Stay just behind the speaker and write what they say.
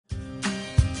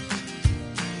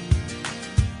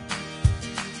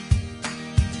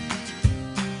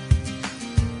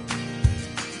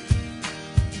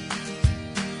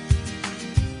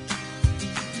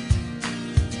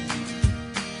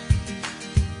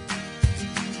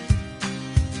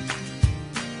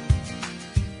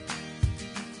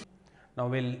Now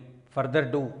we'll further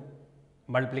do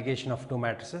multiplication of two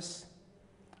matrices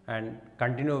and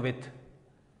continue with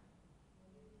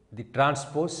the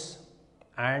transpose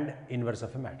and inverse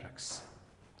of a matrix.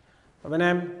 When I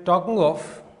am talking of,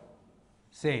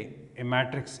 say, a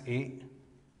matrix A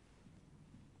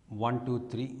 1 2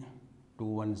 3 2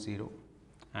 1 0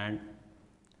 and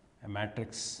a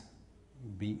matrix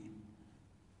B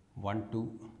 1 2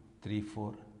 3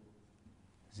 4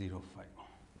 0 5.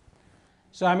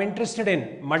 So I am interested in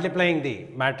multiplying the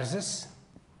matrices.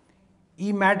 ఈ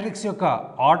matrix యొక్క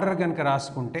order కనుక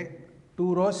రాసుకుంటే 2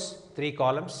 rows 3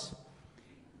 columns.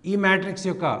 ఈ matrix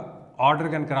యొక్క order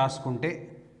కనుక రాసుకుంటే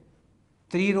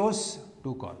 3 rows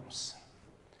 2 columns.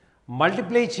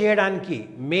 Multiply చేయడానికి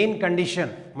main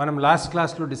condition మనం లాస్ట్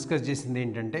క్లాస్లో డిస్కస్ చేసింది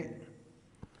ఏంటంటే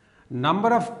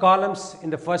number of columns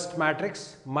in the first matrix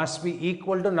must be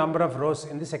equal to number of rows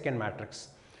in the second matrix.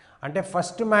 అంటే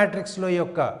ఫస్ట్ మ్యాట్రిక్స్లో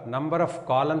యొక్క number of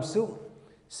columns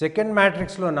second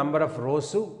మ్యాట్రిక్స్లో number of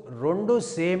rose రెండు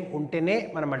same ఉంటేనే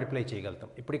మనం multiply చేయగలుగుతాం.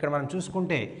 ఇప్పుడు ఇక్కడ మనం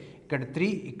చూసుకుంటే ఇక్కడ 3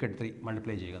 ఇక్కడ 3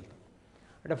 మల్టిప్లై చేయగలుగుతాం.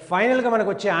 అంటే ఫైనల్గా మనకు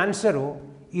వచ్చే ఆన్సరు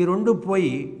ఈ రెండు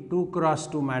పోయి 2 cross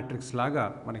 2 మ్యాట్రిక్స్ లాగా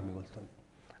మనకి మిగులుతుంది.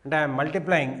 అంటే ఐఎమ్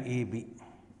మల్టిప్లయింగ్ ఏబి.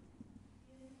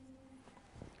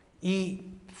 ఈ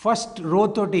ఫస్ట్ రో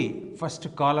తోటి ఫస్ట్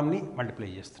కాలమ్ని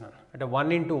మల్టిప్లై చేస్తున్నాను. అంటే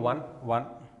 1 into 1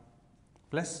 1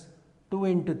 plus 2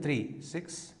 into 3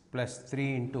 6 plus 3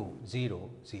 into 0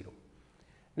 0.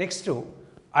 Next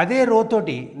అదే రో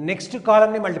తోటి నెక్స్ట్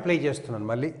కాలమ్ని మల్టిప్లై చేస్తున్నాను.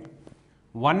 మళ్ళీ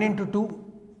 1 into 2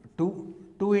 2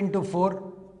 2 into 4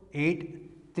 8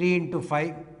 3 into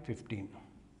 5 15.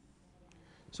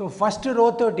 So first row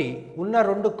తోటి ఉన్న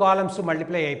రెండు కాలమ్స్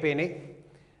మల్టిప్లై అయిపోయినాయి.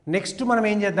 నెక్స్ట్ మనం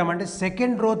ఏం చేద్దామంటే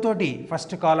సెకండ్ రో తోటి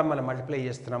ఫస్ట్ కాలమ్ మనం మల్టిప్లై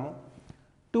చేస్తున్నాము.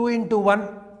 2 into 1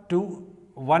 2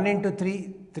 1 into 3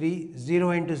 3 0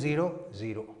 into 0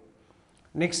 0.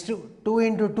 Next 2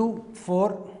 into 2 4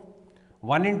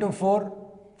 1 into 4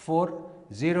 4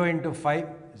 0 into 5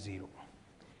 0.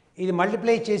 ఇది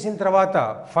మల్టిప్లై చేసిన తర్వాత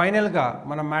ఫైనల్గా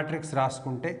మనం మ్యాట్రిక్స్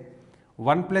రాసుకుంటే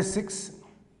 1 plus 6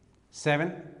 7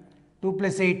 2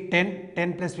 plus 8 10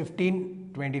 10 plus 15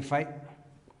 25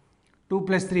 2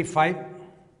 plus 3 5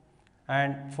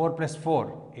 and 4 plus 4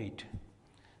 8.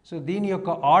 So దీని యొక్క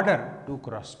ఆర్డర్ 2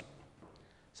 cross 2.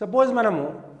 సపోజ్ మనము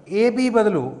ఏబి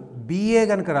బదులు బిఏ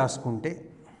కనుక రాసుకుంటే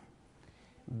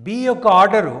బి యొక్క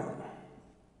ఆర్డరు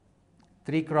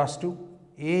 3 cross 2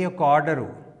 ఏ యొక్క ఆర్డరు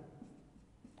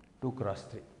 2 cross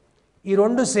 3. ఈ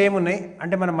రెండు సేమ్ ఉన్నాయి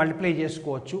అంటే మనం మల్టిప్లై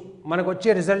చేసుకోవచ్చు. మనకు వచ్చే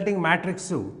రిజల్టింగ్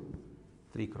మ్యాట్రిక్స్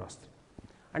 3 cross 3.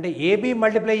 అంటే ఏబి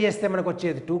మల్టిప్లై చేస్తే మనకు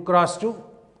వచ్చేది 2 cross 2,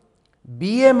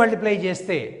 బిఏ మల్టిప్లై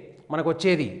చేస్తే మనకు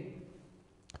వచ్చేది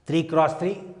 3 cross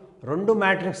 3. రెండు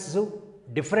మ్యాట్రిక్స్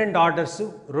డిఫరెంట్ ఆర్డర్స్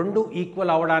రెండు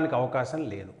ఈక్వల్ అవ్వడానికి అవకాశం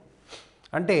లేదు.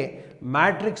 అంటే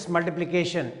matrix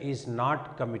multiplication is not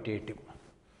commutative.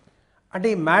 అంటే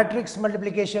ఈ మ్యాట్రిక్స్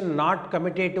మల్టిప్లికేషన్ నాట్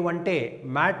కమ్యుటేటివ్ అంటే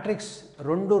మ్యాట్రిక్స్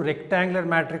రెండు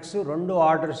రెక్టాంగులర్ మ్యాట్రిక్స్ రెండు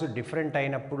ఆర్డర్స్ డిఫరెంట్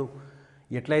అయినప్పుడు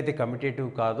ఎట్లయితే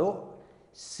కమ్యుటేటివ్ కాదో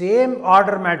సేమ్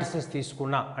ఆర్డర్ మ్యాట్రిసెస్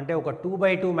తీసుకున్నా అంటే ఒక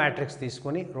 2/2 మ్యాట్రిక్స్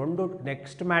తీసుకొని రెండు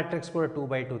నెక్స్ట్ మ్యాట్రిక్స్ కూడా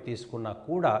 2/2 తీసుకున్నా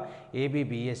కూడా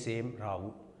ఏబిబిఏ సేమ్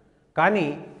రావు. కానీ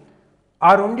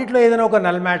ఆ రెండిట్లో ఏదైనా ఒక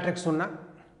నల్ మ్యాట్రిక్స్ ఉన్నా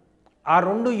ఆ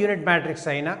రెండు యూనిట్ మ్యాట్రిక్స్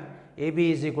అయినా AB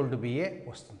is equal to BA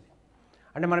వస్తుంది.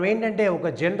 అంటే మనం ఏంటంటే ఒక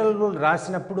జనరల్ రూల్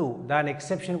రాసినప్పుడు దాని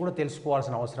ఎక్సెప్షన్ కూడా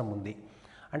తెలుసుకోవాల్సిన అవసరం ఉంది.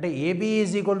 అంటే AB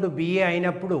is equal to BA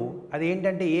అయినప్పుడు అది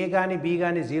ఏంటంటే ఏ కానీ బి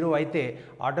కానీ 0 అయితే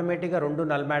ఆటోమేటిక్గా రెండు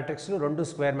నల్ మ్యాట్రిక్స్ రెండు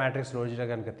స్క్వేర్ మ్యాట్రిక్స్ రోజుగా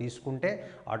కనుక తీసుకుంటే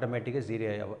ఆటోమేటిక్గా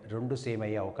 0 రెండు సేమ్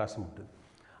అయ్యే అవకాశం ఉంటుంది.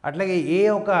 అట్లాగే ఏ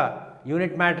ఒక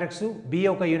యూనిట్ మ్యాట్రిక్స్ బి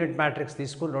ఒక యూనిట్ మ్యాట్రిక్స్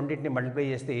తీసుకుని రెండింటిని మల్టిప్లై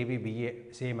చేస్తే ఏబి బిఏ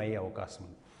సేమ్ అయ్యే అవకాశం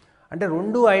ఉంది. అంటే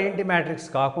రెండు ఐడెంటిటీ మ్యాట్రిక్స్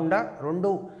కాకుండా రెండు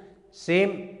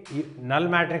సేమ్ నల్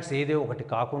మ్యాట్రిక్స్ ఏదో ఒకటి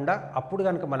కాకుండా అప్పుడు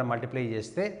కనుక మనం మల్టిప్లై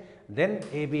చేస్తే then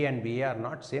AB and BA are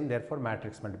not same, there for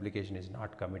matrix multiplication is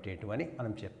not commutative అని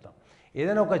మనం చెప్తాం.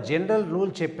 ఏదైనా ఒక జనరల్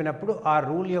రూల్ చెప్పినప్పుడు ఆ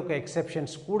రూల్ యొక్క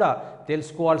ఎక్సెప్షన్స్ కూడా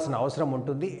తెలుసుకోవాల్సిన అవసరం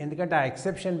ఉంటుంది. ఎందుకంటే ఆ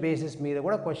ఎక్సెప్షన్ బేసిస్ మీద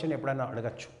కూడా క్వశ్చన్ ఎప్పుడైనా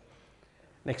అడగచ్చు.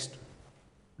 Next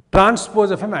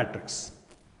transpose of a matrix.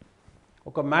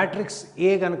 ఒక మ్యాట్రిక్స్ ఏ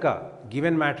కనుక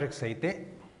గివెన్ మ్యాట్రిక్స్ అయితే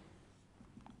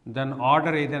దాని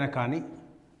ఆర్డర్ ఏదైనా కానీ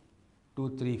 2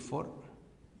 3 4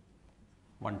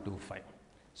 1 2 5.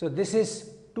 So this is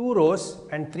 2 rows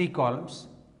and 3 columns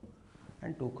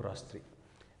and 2 cross 3.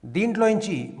 దీంట్లో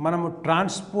నుంచి మనము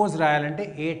ట్రాన్స్పోజ్ రాయాలంటే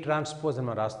ఏ ట్రాన్స్పోజ్ అని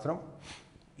మనం రాస్తున్నాం.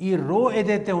 ఈ రో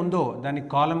ఏదైతే ఉందో దాన్ని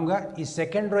కాలంగా, ఈ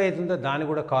సెకండ్ రో ఏదైతే ఉందో దాన్ని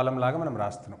కూడా కాలం లాగా మనం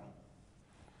రాస్తున్నాం.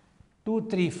 2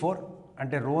 3 4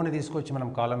 అంటే రోని తీసుకొచ్చి మనం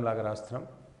కాలం లాగా రాస్తున్నాం.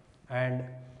 అండ్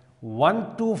 1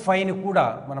 2 5ని కూడా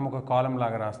మనం ఒక కాలం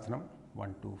లాగా రాస్తున్నాం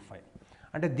 1 2 5.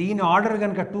 అంటే దీని ఆర్డర్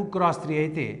కనుక 2 x 3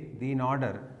 అయితే దీని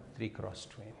ఆర్డర్ 3 x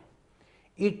 2 అయింది.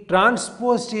 ఈ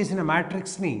ట్రాన్స్పోజ్ చేసిన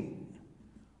మ్యాట్రిక్స్ని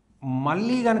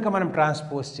మళ్ళీ కనుక మనం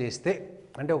ట్రాన్స్పోజ్ చేస్తే,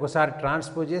 అంటే ఒకసారి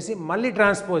ట్రాన్స్పోజ్ చేసి మళ్ళీ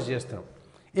ట్రాన్స్పోజ్ చేస్తున్నాం,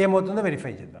 ఏమవుతుందో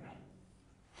వెరిఫై చేద్దాం.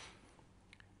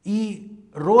 ఈ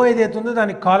రో ఏదైతుందో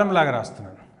దాన్ని కాలం లాగా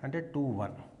రాస్తున్నాను, అంటే 2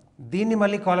 1. దీన్ని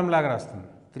మళ్ళీ కాలం లాగా రాస్తున్నాను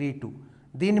 3 2.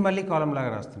 దీన్ని మళ్ళీ కాలం లాగా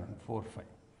రాస్తున్నాను 4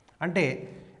 5. అంటే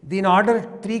దీని ఆర్డర్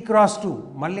 3 x 2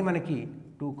 మళ్ళీ మనకి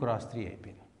 2 x 3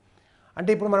 అయిపోయింది. అంటే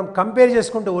ఇప్పుడు మనం కంపేర్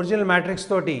చేసుకుంటే ఒరిజినల్ మ్యాట్రిక్స్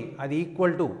తోటి అది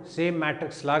ఈక్వల్ టు సేమ్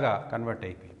మ్యాట్రిక్స్ లాగా కన్వర్ట్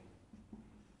అయిపోయింది.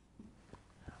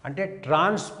 అంటే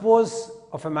transpose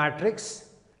of a matrix,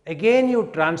 again you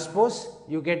transpose,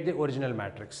 you get the original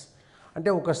matrix. అంటే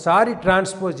ఒకసారి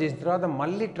ట్రాన్స్పోజ్ చేసిన తర్వాత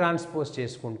మళ్ళీ ట్రాన్స్పోజ్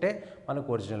చేసుకుంటే మనకు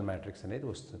ఒరిజినల్ మ్యాట్రిక్స్ అనేది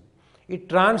వస్తుంది. ఈ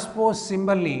ట్రాన్స్పోజ్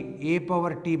సింబల్ని ఏ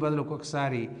పవర్ టీ బదులు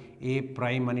ఒక్కొక్కసారి ఏ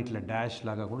ప్రైమ్ అని ఇట్లా డాష్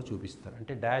లాగా కూడా చూపిస్తారు.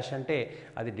 అంటే డాష్ అంటే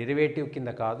అది డెరివేటివ్ కింద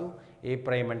కాదు, ఏ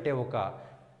ప్రైమ్ అంటే ఒక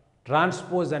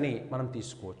ట్రాన్స్పోజ్ అని మనం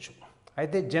తీసుకోవచ్చు.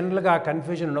 అయితే జనరల్గా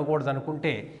కన్ఫ్యూజన్ ఉండకూడదు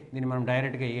అనుకుంటే దీన్ని మనం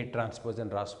డైరెక్ట్గా ఏ ట్రాన్స్పోజ్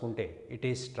అని రాసుకుంటే it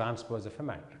is transpose of a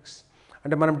matrix.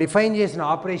 అంటే మనం డిఫైన్ చేసిన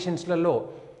ఆపరేషన్స్లలో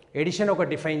ఎడిషన్ ఒక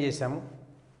డిఫైన్ చేసాము,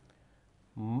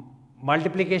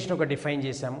 మల్టిప్లికేషన్ ఒక డిఫైన్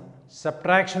చేసాము,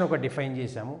 సబ్ట్రాక్షన్ ఒక డిఫైన్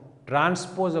చేసాము,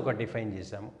 ట్రాన్స్పోజ్ ఒక డిఫైన్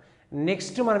చేసాము.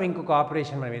 నెక్స్ట్ మనం ఇంకొక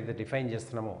ఆపరేషన్ మనం ఏదైతే డిఫైన్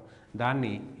చేస్తున్నామో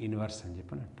దాన్ని ఇన్వర్స్ అని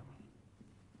చెప్పని అంటాం.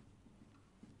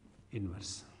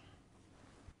 ఇన్వర్స్.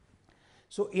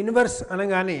 సో ఇన్వర్స్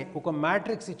అనగానే ఒక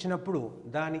మ్యాట్రిక్స్ ఇచ్చినప్పుడు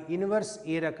దాని ఇన్వర్స్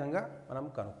ఏ రకంగా మనం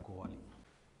కనుక్కోవాలి.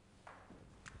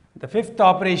 The fifth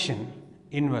operation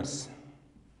inverse.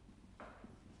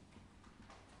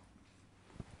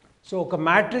 So ఒక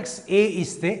మ్యాట్రిక్స్ ఏ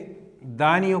ఇస్తే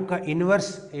దాని యొక్క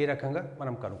ఇన్వర్స్ ఏ రకంగా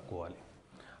మనం కనుక్కోవాలి.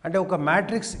 అంటే ఒక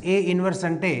మ్యాట్రిక్స్ ఏ ఇన్వర్స్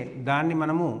అంటే దాన్ని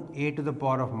మనము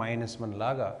a⁻⁻1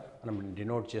 లాగా మనం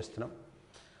డినోట్ చేస్తున్నాం.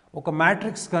 ఒక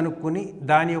మ్యాట్రిక్స్ కనుక్కొని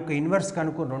దాని యొక్క ఇన్వర్స్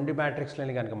కనుక్కొని రెండు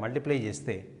మ్యాట్రిక్స్లని కనుక మల్టిప్లై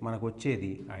చేస్తే మనకు వచ్చేది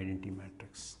ఐడెంటిటీ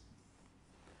మ్యాట్రిక్స్.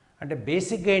 అంటే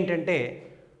బేసిక్గా ఏంటంటే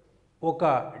ఒక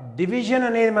డివిజన్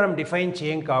అనేది మనం డిఫైన్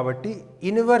చేయం కాబట్టి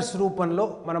ఇన్వర్స్ రూపంలో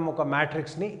మనం ఒక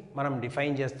మ్యాట్రిక్స్ని మనం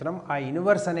డిఫైన్ చేస్తున్నాం. ఆ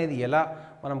ఇన్వర్స్ అనేది ఎలా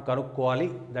మనం కనుక్కోవాలి,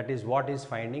 that is what is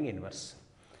finding inverse.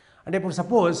 అంటే ఇప్పుడు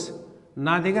సపోజ్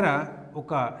నా దగ్గర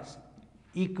ఒక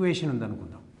ఈక్వేషన్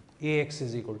ఉందనుకుందాం, AX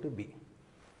 = B.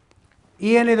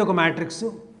 ఏ అనేది ఒక మ్యాట్రిక్స్,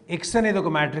 ఎక్స్ అనేది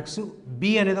ఒక మ్యాట్రిక్స్,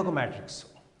 బి అనేది ఒక మ్యాట్రిక్స్.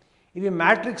 ఇవి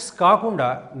మ్యాట్రిక్స్ కాకుండా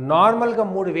నార్మల్గా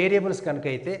 3 వేరియబుల్స్ కనుక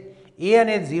అయితే ఏ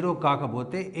అనేది 0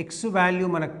 కాకపోతే ఎక్స్ వాల్యూ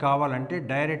మనకు కావాలంటే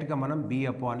డైరెక్ట్గా మనం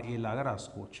B/A లాగా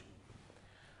రాసుకోవచ్చు.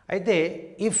 అయితే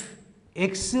if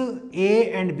X, A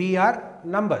and B are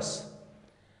numbers,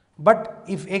 but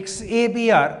if X, A, B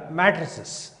are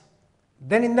matrices,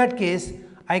 then in that case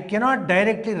I cannot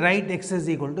directly write x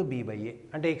 = b/a.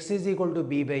 అంటే x =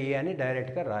 b/a అని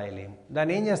డైరెక్ట్గా రాయలేము.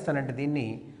 దాన్ని ఏం చేస్తానంటే దీన్ని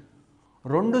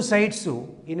రెండు సైడ్స్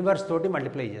ఇన్వర్స్ తోటి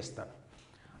మల్టిప్లై చేస్తాను.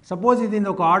 సపోజ్ ఇది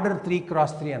ఒక ఆర్డర్ 3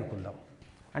 x 3 అనుకుందాం.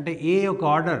 అంటే ఏ యొక్క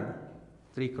ఆర్డర్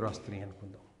 3 x 3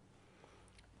 అనుకుందాం.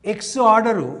 ఎక్స్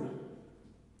ఆర్డరు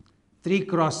 3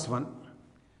 x 1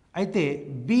 అయితే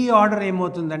బి ఆర్డర్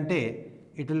ఏమవుతుందంటే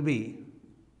ఇట్ విల్ బి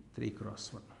 3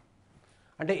 x 1.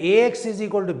 అంటే AX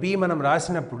 = B మనం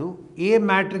రాసినప్పుడు ఏ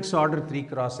మ్యాట్రిక్స్ ఆర్డర్ 3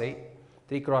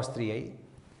 x 3 అయి,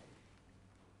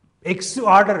 ఎక్స్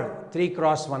ఆర్డర్ 3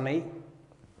 x 1 అయి,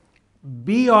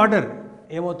 బి ఆర్డర్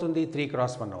ఏమవుతుంది 3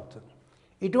 x 1 అవుతుంది.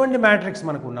 ఇటువంటి మ్యాట్రిక్స్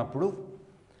మనకు ఉన్నప్పుడు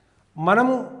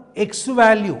మనము ఎక్స్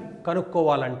వాల్యూ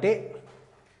కనుక్కోవాలంటే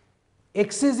x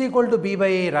 =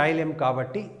 b/a రాయలేం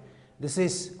కాబట్టి this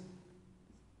is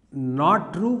not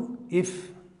true if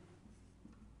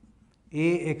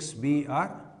AX, B are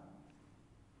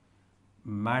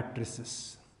matrices.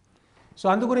 So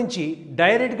అందు గురించి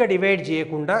డైరెక్ట్గా డివైడ్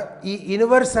చేయకుండా ఈ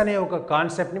ఇన్వర్స్ అనే ఒక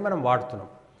కాన్సెప్ట్ని మనం వాడుతున్నాం.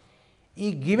 ఈ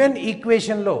గివెన్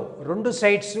ఈక్వేషన్లో రెండు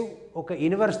సైడ్స్ ఒక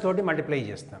ఇన్వర్స్ తోటి మల్టిప్లై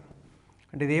చేస్తాం.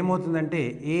 అంటే ఇది ఏమవుతుందంటే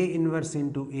A inverse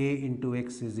into A into X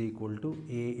 =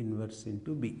 A inverse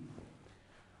into B.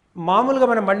 మామూలుగా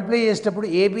మనం మల్టిప్లై చేసేటప్పుడు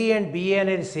ఏబి అండ్ బిఏ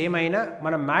అనేది సేమ్ అయినా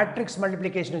మనం matrix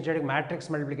multiplication వచ్చేటికి matrix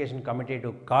multiplication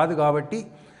commutative కాదు కాబట్టి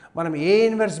మనం ఏ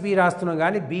ఇన్వర్స్ బి రాస్తున్నాం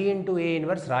కానీ బి ఇంటూ ఏ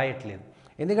ఇన్వర్స్ రాయట్లేదు.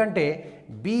 ఎందుకంటే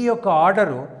బి యొక్క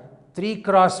ఆర్డరు 3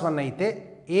 x 1 అయితే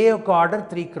ఏ యొక్క ఆర్డర్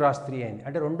 3 x 3 అయింది.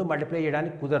 అంటే రెండు మల్టిప్లై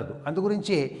చేయడానికి కుదరదు.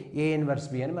 అందుగురించి ఏ ఇన్వర్స్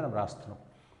బి అని మనం రాస్తున్నాం.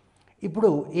 ఇప్పుడు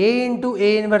ఏ ఇంటూ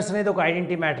ఏ ఇన్వర్స్ అనేది ఒక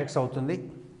ఐడెంటిటీ మ్యాట్రిక్స్ అవుతుంది.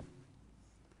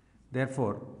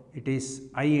 Therefore it is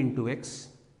I into X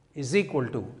is equal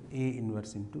to A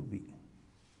inverse into B.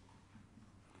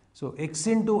 So x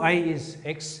into I is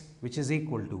x, which is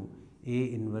equal to A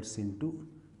inverse into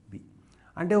B.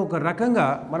 అంటే ఒక రకంగా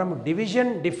మనం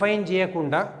division define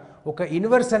చేయకుండా ఒక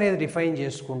inverse అనేది define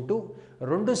చేసుకుంటూ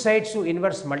రెండు sides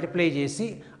inverse multiply చేసి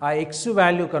ఆ ఎక్స్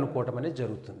వాల్యూ కనుక్కోవటం అనేది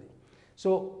జరుగుతుంది. So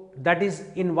that is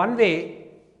in one way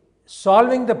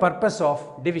solving the purpose of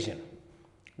division.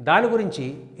 దాని గురించి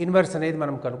ఇన్వర్స్ అనేది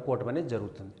మనం కనుక్కోవటం అనేది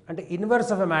జరుగుతుంది. అంటే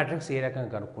ఇన్వర్స్ ఆఫ్ ఎ మ్యాట్రిక్స్ ఏ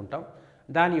రకంగా కనుక్కుంటాం,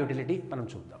 దాని యూటిలిటీ మనం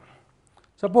చూద్దాం.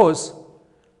 సపోజ్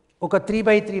ఒక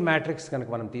 3/3 మ్యాట్రిక్స్ కనుక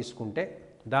మనం తీసుకుంటే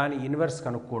దాని ఇన్వర్స్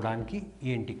కనుక్కోవడానికి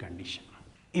ఏంటి condition?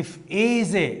 If A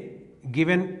is a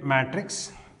given matrix,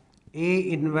 A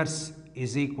inverse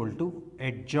is equal to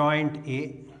adjoint A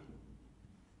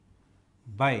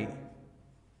by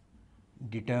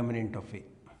determinant of A.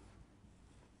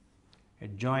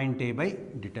 Adjoint A by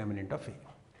determinant of A.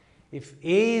 If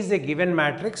A is a given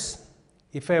matrix,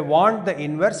 if I want the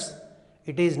inverse,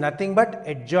 it is nothing but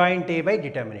adjoint A by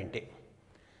determinant A.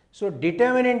 So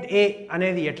determinant A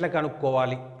అనేది ఎట్లా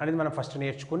కనుక్కోవాలి అనేది మనం first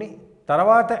నేర్చుకుని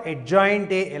తర్వాత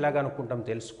adjoint A ఎలా కనుక్కుంటాం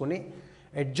తెలుసుకుని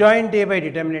adjoint A by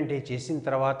determinant A చేసిన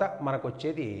తర్వాత మనకు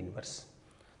వచ్చేది A ఇన్వర్స్.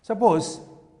 సపోజ్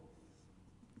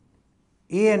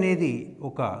A అనేది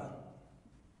ఒక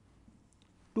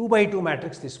 2/2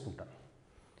 మ్యాట్రిక్స్ తీసుకుంటాను.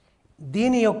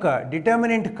 దీని యొక్క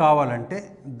డిటర్మినెంట్ కావాలంటే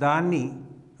దాన్ని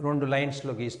రెండు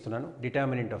లైన్స్లో గీస్తున్నాను.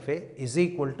 Determinant of A is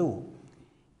equal to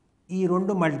ఈ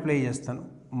రెండు మల్టిప్లై చేస్తాను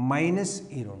మైనస్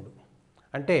ఈ రెండు,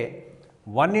 అంటే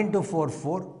 1 × 4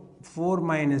 4, 4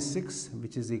 - 6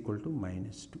 విచ్ ఈజ్ ఈక్వల్ టు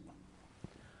 -2.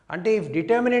 అంటే if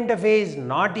determinant of A is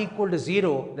not equal to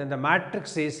 0 then the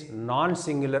matrix is non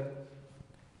singular.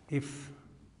 If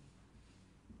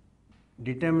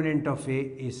determinant of A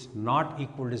is not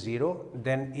equal to 0,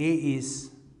 then A is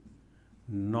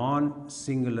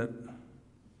non-singular.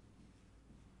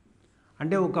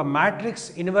 అంటే ఒక matrix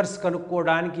inverse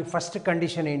కనుక్కోవడానికి first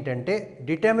condition ఏంటంటే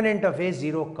determinant of ఏ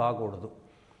 0 కాకూడదు.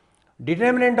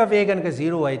 Determinant of ఏ కనుక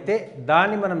 0 అయితే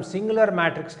దాన్ని మనం singular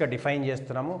మ్యాట్రిక్స్గా define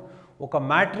చేస్తున్నాము. ఒక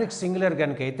మ్యాట్రిక్స్ సింగులర్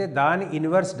కనుక అయితే దాని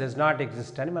ఇన్వర్స్ డస్ నాట్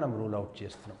ఎగ్జిస్ట్ అని మనం రూల్ అవుట్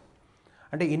చేస్తున్నాం.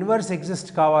 అంటే ఇన్వర్స్ ఎగ్జిస్ట్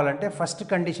కావాలంటే ఫస్ట్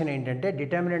కండిషన్ ఏంటంటే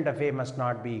determinant of a must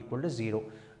not be equal to 0.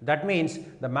 That means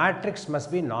the matrix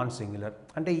must be non singular.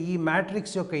 అంటే ఈ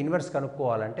మ్యాట్రిక్స్ యొక్క ఇన్వర్స్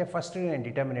కనుక్కోవాలంటే ఫస్ట్ నేను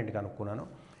determinant కనుక్కున్నాను.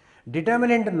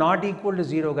 Determinant not equal to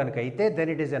 0 కనుక అయితే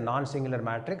then it is a non singular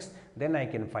matrix, then I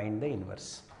can find the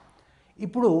inverse.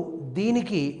 ఇప్పుడు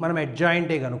దీనికి మనం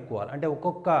adjoint ఏ కనుక్కోవాలి. అంటే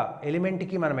ఒక్కొక్క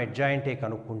ఎలిమెంట్కి మనం అడ్జాయింట్ ఏ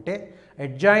కనుక్కుంటే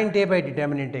అడ్జాయింట్ ఏ బై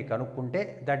డిటర్మినెంట్ ఏ కనుక్కుంటే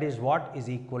that is what is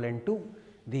equivalent to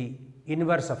the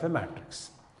inverse of a matrix.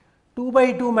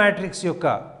 2/2 matrix యొక్క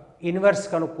ఇన్వర్స్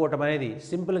కనుక్కోవటం అనేది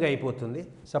సింపుల్గా అయిపోతుంది.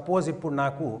 సపోజ్ ఇప్పుడు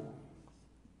నాకు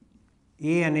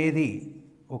ఏ అనేది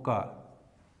ఒక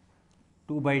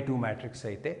 2/2 మ్యాట్రిక్స్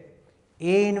అయితే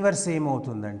ఏ ఇన్వర్స్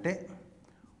ఏమవుతుందంటే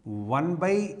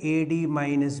 1/AD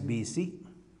 - BC.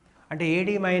 అంటే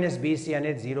AD - BC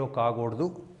అనేది 0 కాకూడదు.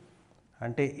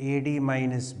 అంటే AD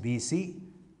 - BC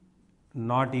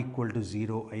not equal to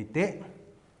 0 అయితే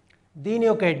దీని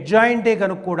యొక్క అడ్జాయింట్ ఏ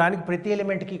కనుక్కోవడానికి ప్రతి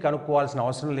ఎలిమెంట్కి కనుక్కోవాల్సిన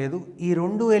అవసరం లేదు. ఈ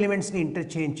రెండు ఎలిమెంట్స్ని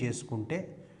ఇంటర్చేంజ్ చేసుకుంటే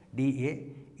డిఏ,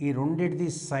 ఈ రెండింటిది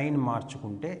సైన్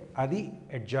మార్చుకుంటే అది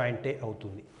అడ్జాయింట్ ఏ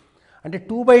అవుతుంది. అంటే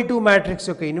 2/2 మ్యాట్రిక్స్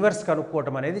యొక్క ఇన్వర్స్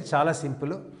కనుక్కోవటం అనేది చాలా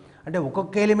సింపుల్. అంటే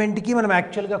ఒక్కొక్క ఎలిమెంట్కి మనం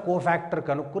యాక్చువల్గా కోఫ్యాక్టర్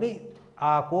కనుక్కుని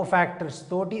ఆ కోఫ్యాక్టర్స్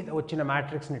తోటి వచ్చిన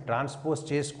మ్యాట్రిక్స్ని ట్రాన్స్పోజ్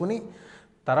చేసుకుని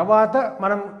తర్వాత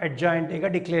మనం అడ్జాయింట్ ఏగా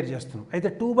డిక్లేర్ చేస్తున్నాం. అయితే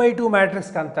 2/2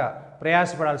 మ్యాట్రిక్స్కి అంత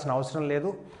ప్రయాసపడాల్సిన అవసరం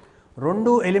లేదు.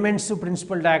 రెండు ఎలిమెంట్స్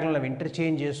ప్రిన్సిపల్ డయాగ్నల్లో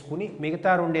ఇంటర్చేంజ్ చేసుకుని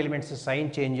మిగతా రెండు ఎలిమెంట్స్ సైన్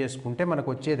చేంజ్ చేసుకుంటే మనకు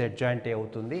వచ్చేది అడ్జాయింట్ ఏ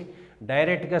అవుతుంది.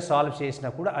 డైరెక్ట్గా సాల్వ్ చేసినా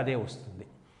కూడా అదే వస్తుంది.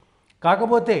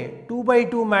 కాకపోతే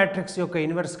 2/2 మ్యాట్రిక్స్ యొక్క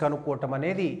ఇన్వర్స్ కనుక్కోవటం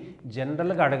అనేది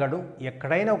జనరల్గా అడగడు.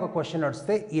 ఎక్కడైనా ఒక క్వశ్చన్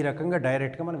వస్తే ఈ రకంగా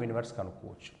డైరెక్ట్గా మనం ఇన్వర్స్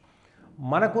కనుక్కోవచ్చు.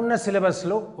 మనకున్న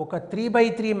సిలబస్లో ఒక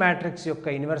 3/3 మ్యాట్రిక్స్ యొక్క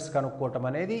ఇన్వర్స్ కనుక్కోవటం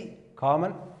అనేది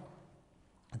కామన్.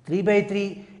 3/3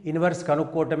 ఇన్వర్స్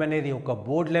కనుక్కోవటం అనేది ఒక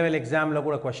బోర్డ్ లెవెల్ ఎగ్జామ్లో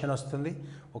కూడా క్వశ్చన్ వస్తుంది,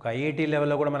 ఒక ఐఐటి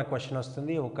లెవెల్లో కూడా మనకు క్వశ్చన్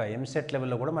వస్తుంది, ఒక ఎంసెట్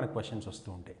లెవెల్లో కూడా మనకు క్వశ్చన్స్ వస్తూ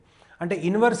ఉంటాయి. అంటే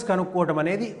ఇన్వర్స్ కనుక్కోవటం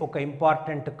అనేది ఒక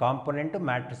ఇంపార్టెంట్ కాంపోనెంట్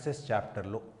మ్యాట్రిసెస్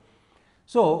చాప్టర్లో.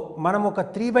 సో మనం ఒక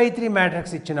 3/3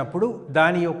 మ్యాట్రిక్స్ ఇచ్చినప్పుడు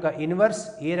దాని యొక్క ఇన్వర్స్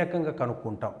ఏ రకంగా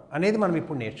కనుక్కుంటాం అనేది మనం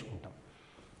ఇప్పుడు నేర్చుకుంటాం.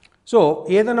 సో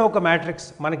ఏదైనా ఒక మ్యాట్రిక్స్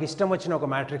మనకి ఇష్టం వచ్చిన ఒక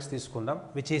మ్యాట్రిక్స్ తీసుకుందాం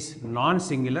విచ్ ఈస్ నాన్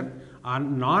సింగులర్. ఆ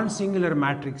నాన్ సింగులర్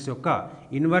మ్యాట్రిక్స్ యొక్క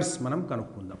ఇన్వర్స్ మనం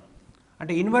కనుక్కుందాం.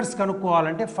 అంటే ఇన్వర్స్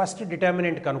కనుక్కోవాలంటే ఫస్ట్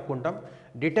డిటర్మినెంట్ కనుక్కుంటాం.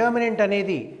 డిటర్మినెంట్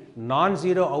అనేది నాన్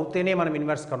జీరో అవుతేనే మనం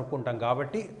ఇన్వర్స్ కనుక్కుంటాం.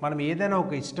 కాబట్టి మనం ఏదైనా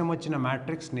ఒక ఇష్టం వచ్చిన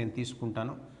మ్యాట్రిక్స్ నేను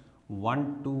తీసుకుంటాను. 1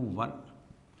 2 1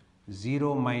 0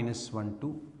 -1 2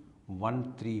 1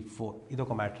 3 4 ఇది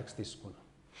ఒక మ్యాట్రిక్స్ తీసుకున్నాం.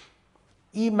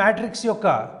 ఈ మ్యాట్రిక్స్ యొక్క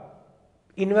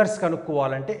ఇన్వర్స్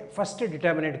కనుక్కోవాలంటే ఫస్ట్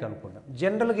డిటర్మినెంట్ కనుక్కుందాం.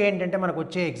 జనరల్గా ఏంటంటే మనకు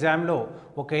వచ్చే ఎగ్జామ్లో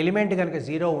ఒక ఎలిమెంట్ కనుక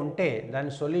 0 ఉంటే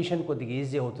దాని సొల్యూషన్ కొద్దిగా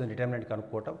ఈజీ అవుతుంది డిటర్మినెంట్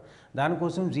కనుక్కోవటం.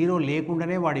 దానికోసం 0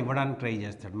 లేకుండానే వాడు ఇవ్వడానికి ట్రై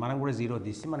చేస్తాడు. మనం కూడా 0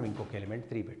 తీసి మనం ఇంకొక ఎలిమెంట్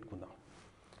 3 పెట్టుకుందాం.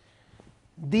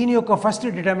 దీని యొక్క ఫస్ట్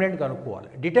డిటర్మినెంట్ కనుక్కోవాలి.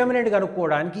 డిటర్మినెంట్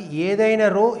కనుక్కోవడానికి ఏదైనా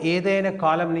రో ఏదైనా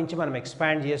కాలం నుంచి మనం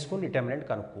ఎక్స్పాండ్ చేసుకుని డిటర్మినెంట్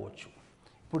కనుక్కోవచ్చు.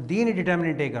 ఇప్పుడు దీని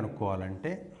డిటర్మినెంట్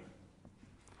కనుక్కోవాలంటే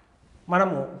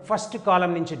మనము ఫస్ట్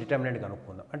కాలం నుంచి డిటర్మినెంట్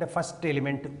కనుక్కుందాం. అంటే ఫస్ట్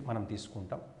ఎలిమెంట్ మనం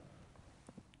తీసుకుంటాం,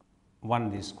 1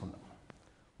 తీసుకుందాం.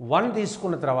 1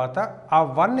 తీసుకున్న తర్వాత ఆ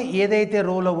 1 ఏదైతే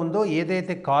రోలో ఉందో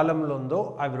ఏదైతే కాలంలో ఉందో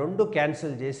అవి రెండు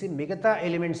క్యాన్సిల్ చేసి మిగతా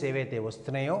ఎలిమెంట్స్ ఏవైతే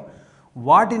వస్తున్నాయో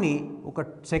వాటిని ఒక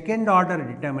సెకండ్ ఆర్డర్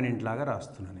డిటర్మినెంట్ లాగా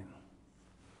రాస్తున్నాను నేను.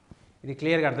 ఇది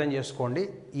క్లియర్గా అర్థం చేసుకోండి.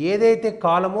 ఏదైతే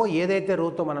కాలమో ఏదైతే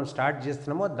రోతో మనం స్టార్ట్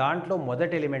చేస్తున్నామో దాంట్లో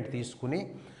మొదటి ఎలిమెంట్ తీసుకుని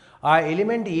ఆ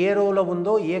ఎలిమెంట్ ఏ రోలో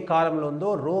ఉందో ఏ కాలంలో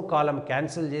ఉందో రో కాలం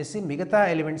క్యాన్సిల్ చేసి మిగతా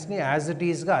ఎలిమెంట్స్ని యాజ్ ఇట్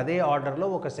ఈస్గా అదే ఆర్డర్లో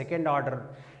ఒక సెకండ్ ఆర్డర్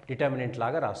డిటర్మినెంట్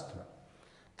లాగా రాస్తున్నాం.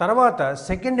 తర్వాత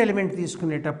సెకండ్ ఎలిమెంట్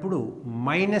తీసుకునేటప్పుడు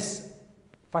minus,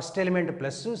 first element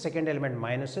plus, second element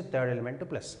minus, third element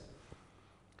plus.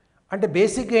 అంటే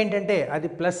బేసిక్గా ఏంటంటే అది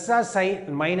ప్లస్సా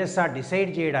మైనస్సా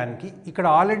డిసైడ్ చేయడానికి ఇక్కడ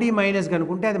ఆల్రెడీ మైనస్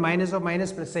కనుకుంటే అది మైనస్ ఆఫ్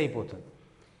మైనస్ ప్లస్ అయిపోతుంది,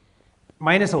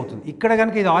 మైనస్ అవుతుంది. ఇక్కడ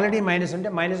కనుక ఇది ఆల్రెడీ మైనస్ ఉంటే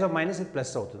మైనస్ ఆఫ్ మైనస్ ఇది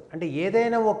ప్లస్ అవుతుంది. అంటే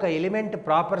ఏదైనా ఒక ఎలిమెంట్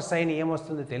ప్రాపర్ సైన్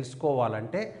ఏమొస్తుందో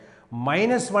తెలుసుకోవాలంటే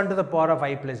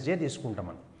 -1⁻i+j తీసుకుంటాం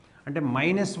మనం. అంటే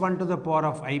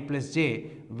 -1⁻i+j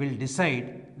will decide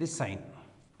this sign.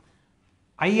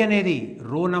 i అనేది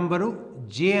రో నంబరు,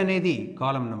 j అనేది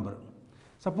కాలం నంబరు.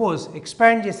 సపోజ్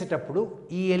ఎక్స్పాండ్ చేసేటప్పుడు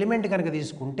ఈ ఎలిమెంట్ కనుక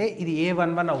తీసుకుంటే ఇది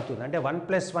a11 అవుతుంది. అంటే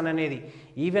 1+1 అనేది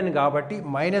ఈవెన్ కాబట్టి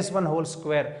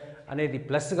 -1² అనేది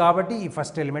ప్లస్ కాబట్టి ఈ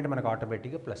ఫస్ట్ ఎలిమెంట్ మనకు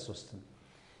ఆటోమేటిక్గా ప్లస్ వస్తుంది.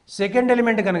 సెకండ్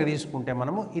ఎలిమెంట్ కనుక తీసుకుంటే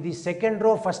మనము ఇది సెకండ్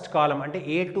రో ఫస్ట్ కాలం అంటే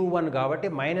a21 కాబట్టి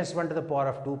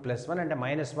 -1⁻2+1 అంటే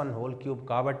 -1³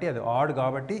 కాబట్టి అది ఆడ్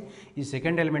కాబట్టి ఈ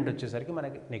సెకండ్ ఎలిమెంట్ వచ్చేసరికి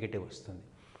మనకి నెగటివ్ వస్తుంది.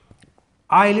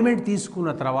 ఆ ఎలిమెంట్ తీసుకున్న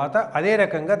తర్వాత అదే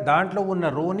రకంగా దాంట్లో ఉన్న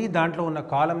రోని దాంట్లో ఉన్న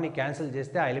కాలంని క్యాన్సిల్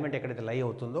చేస్తే ఆ ఎలిమెంట్ ఎక్కడైతే లై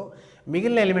అవుతుందో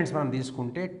మిగిలిన ఎలిమెంట్స్ మనం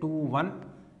తీసుకుంటే 2, 1,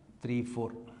 3,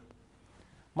 4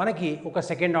 మనకి ఒక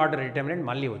సెకండ్ ఆర్డర్ డిటర్మినెంట్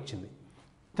మళ్ళీ వచ్చింది.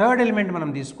 థర్డ్ ఎలిమెంట్ మనం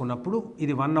తీసుకున్నప్పుడు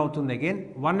ఇది 1 అవుతుంది. అగైన్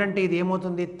 1 అంటే ఇది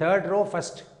ఏమవుతుంది, థర్డ్ రో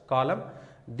ఫస్ట్ కాలం,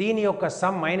 దీని యొక్క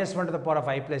సమ్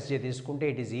 -1⁻i+j తీసుకుంటే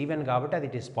ఇట్ ఈస్ ఈవెన్ కాబట్టి అది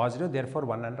ఇట్ ఈస్ పాజిటివ్, దేర్ఫోర్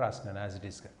 1 అని రాస్తున్నాను యాజ్ ఇట్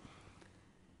ఈస్గా.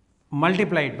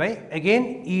 మల్టిప్లైడ్ బై అగైన్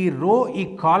ఈ రో ఈ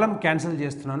కాలం క్యాన్సిల్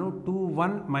చేస్తున్నాను 2,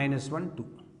 1, -1, 2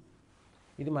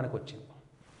 ఇది మనకు వచ్చింది.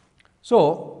 So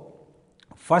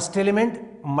first element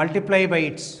multiply by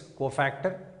it's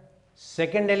cofactor,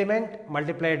 second element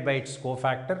multiplied by it's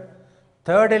cofactor,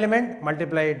 third element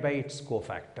multiplied by it's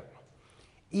cofactor.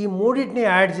 ఈ మూడింటిని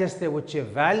యాడ్ చేస్తే వచ్చే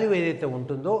వాల్యూ ఏదైతే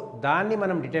ఉంటుందో దాన్ని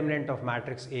మనం డిటర్మినెంట్ ఆఫ్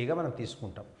మ్యాట్రిక్స్ ఏగా మనం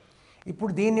తీసుకుంటాం.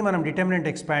 ఇప్పుడు దీన్ని మనం డిటర్మినెంట్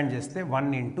ఎక్స్పాండ్ చేస్తే 1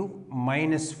 ×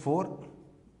 -4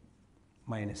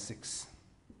 -6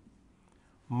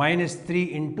 -3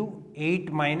 × 8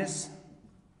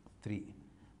 -3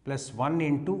 ప్లస్ 1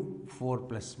 × 4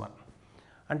 + 1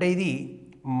 అంటే ఇది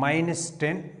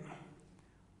 -10,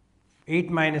 8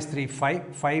 - 3 5,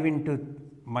 5 ×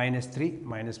 -3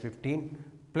 -15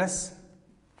 ప్లస్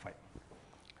 5.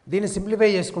 దీన్ని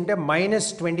సింప్లిఫై చేసుకుంటే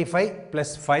 -25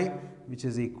 + 5 which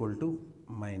is equal to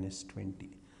 -20.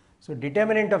 So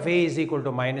determinant of A is equal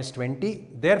to -20.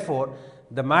 Therefore,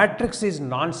 the matrix is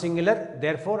non-singular.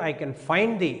 Therefore, I can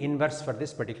find the inverse for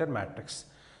this particular matrix.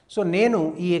 So నేను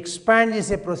ఈ expand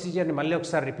చేసే ప్రొసీజర్ని మళ్ళీ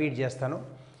ఒకసారి repeat చేస్తాను.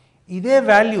 ఇదే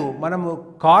value మనము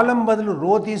కాలం బదులు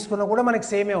రో తీసుకున్నా కూడా మనకి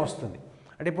సేమే వస్తుంది.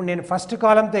 అంటే ఇప్పుడు నేను ఫస్ట్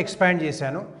కాలంతో ఎక్స్పాండ్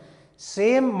చేశాను,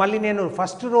 సేమ్ మళ్ళీ నేను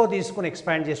ఫస్ట్ రో తీసుకుని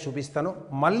ఎక్స్పాండ్ చేసి చూపిస్తాను,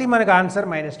 మళ్ళీ మనకు ఆన్సర్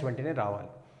 -20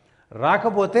 రావాలి.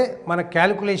 రాకపోతే మన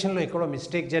క్యాలిక్యులేషన్లో ఎక్కడో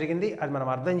మిస్టేక్ జరిగింది, అది మనం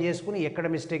అర్థం చేసుకుని ఎక్కడ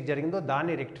మిస్టేక్ జరిగిందో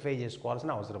దాన్ని రెక్టిఫై చేసుకోవాల్సిన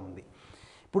అవసరం ఉంది.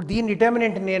 ఇప్పుడు దీని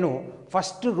డిటర్మినెంట్ నేను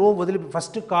ఫస్ట్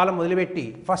కాలం వదిలిపెట్టి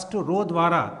ఫస్ట్ రో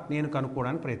ద్వారా నేను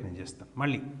కనుక్కోవడానికి ప్రయత్నం చేస్తాను.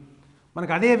 మళ్ళీ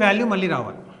మనకు అదే వాల్యూ మళ్ళీ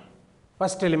రావాలి.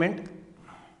 ఫస్ట్ ఎలిమెంట్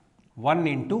 1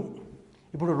 ×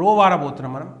 ఇప్పుడు రో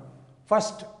వాడబోతున్నాం మనం.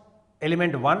 ఫస్ట్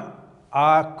ఎలిమెంట్ 1, ఆ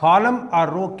కాలం ఆ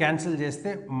రో క్యాన్సిల్ చేస్తే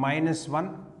 -1,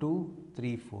 2,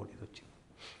 3, 4 ఇది వచ్చింది.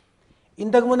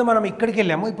 ఇంతకుముందు మనం ఇక్కడికి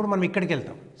వెళ్ళాము, ఇప్పుడు మనం ఇక్కడికి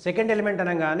వెళ్తాం. సెకండ్ ఎలిమెంట్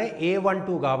అనగానే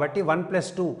a12 కాబట్టి 1 +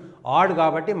 2 ఆడ్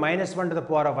కాబట్టి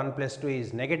 -1⁻1+2 is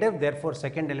negative, therefore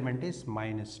second element is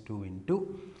 -2 ×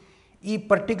 ఈ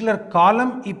పర్టికులర్ కాలం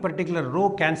ఈ పర్టికులర్ రో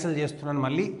క్యాన్సిల్ చేస్తున్నాను.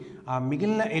 మళ్ళీ ఆ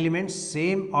మిగిలిన ఎలిమెంట్స్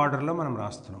సేమ్ ఆర్డర్లో మనం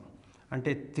రాస్తున్నాం.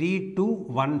 అంటే 3, 2,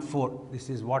 1, 4 this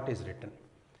is what is return.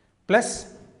 Plus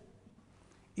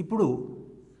ఇప్పుడు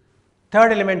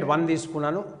థర్డ్ ఎలిమెంట్ 1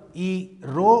 తీసుకున్నాను. ఈ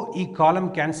రో ఈ కాలం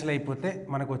క్యాన్సిల్ అయిపోతే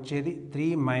మనకు వచ్చేది 3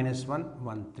 - 1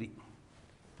 1 3.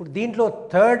 ఇప్పుడు దీంట్లో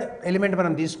థర్డ్ ఎలిమెంట్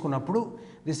మనం తీసుకున్నప్పుడు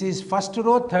this is first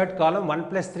row third column 1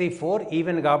 + 3 4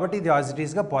 even కాబట్టి ఇది యాజ్ ఇట్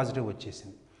ఈస్గా పాజిటివ్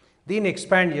వచ్చేసింది. దీన్ని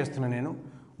ఎక్స్పాండ్ చేస్తున్నాను నేను.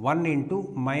 1 ×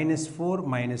 -4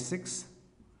 - 6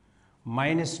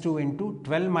 -2 ×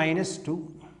 12 - 2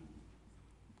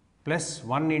 plus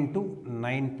 1 ×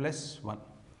 9 + 1.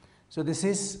 So this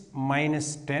is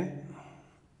 -10.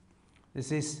 This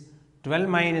is 12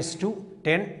 - 2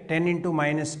 10. 10 ×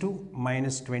 -2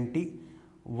 -20.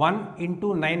 1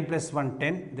 × 9 + 1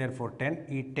 10. Therefore 10.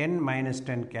 ఈ 10 -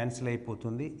 10 క్యాన్సిల్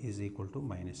అయిపోతుంది ఈజ్ ఈక్వల్ టు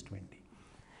 -20.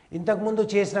 ఇంతకుముందు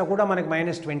చేసినా కూడా మనకు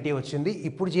 -20 వచ్చింది.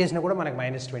 ఇప్పుడు చేసినా కూడా మనకు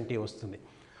 -20 వస్తుంది.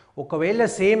 ఒకవేళ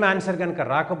సేమ్ ఆన్సర్ కనుక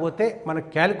రాకపోతే మన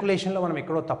క్యాలిక్యులేషన్లో మనం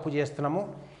ఎక్కడో తప్పు చేస్తున్నాము.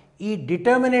 ఈ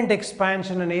డిటర్మినెంట్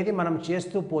ఎక్స్పాన్షన్ అనేది మనం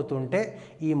చేస్తూ పోతుంటే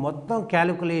ఈ మొత్తం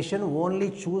క్యాలిక్యులేషన్ ఓన్లీ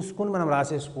చూసుకుని మనం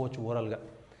రాసేసుకోవచ్చు ఓరల్గా.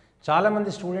 చాలామంది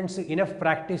స్టూడెంట్స్ ఇనఫ్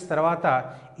ప్రాక్టీస్ తర్వాత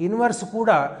ఇన్వర్స్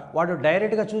కూడా వాడు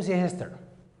డైరెక్ట్గా చూసి వేసేస్తాడు.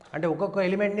 అంటే ఒక్కొక్క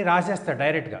ఎలిమెంట్ని రాసేస్తాడు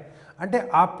డైరెక్ట్గా. అంటే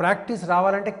ఆ ప్రాక్టీస్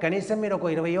రావాలంటే కనీసం మీరు ఒక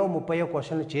 20-30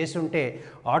 క్వశ్చన్లు చేసి ఉంటే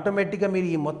ఆటోమేటిక్గా మీరు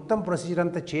ఈ మొత్తం ప్రొసీజర్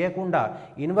అంతా చేయకుండా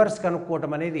ఇన్వర్స్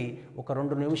కనుక్కోవటం అనేది ఒక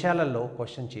 2 నిమిషాలలో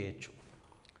క్వశ్చన్ చేయొచ్చు.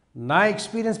 నా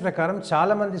ఎక్స్పీరియన్స్ ప్రకారం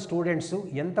చాలామంది స్టూడెంట్స్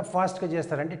ఎంత ఫాస్ట్గా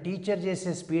చేస్తారంటే టీచర్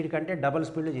చేసే స్పీడ్ కంటే డబల్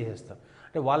స్పీడ్లో చేసేస్తారు.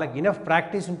 అంటే వాళ్ళకి ఇనఫ్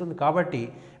ప్రాక్టీస్ ఉంటుంది కాబట్టి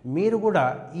మీరు కూడా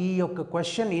ఈ యొక్క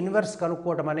క్వశ్చన్ ఇన్వర్స్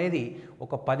కనుక్కోవడం అనేది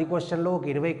ఒక 10 క్వశ్చన్లో ఒక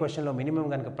 20 క్వశ్చన్లో మినిమం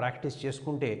కనుక ప్రాక్టీస్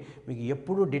చేసుకుంటే మీకు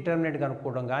ఎప్పుడూ డిటర్మినెంట్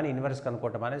కనుక్కోవడం కానీ ఇన్వర్స్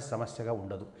కనుక్కోవడం అనేది సమస్యగా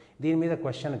ఉండదు. దీని మీద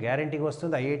క్వశ్చన్ గ్యారంటీగా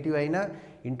వస్తుంది. ఐఐటి అయినా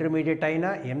ఇంటర్మీడియట్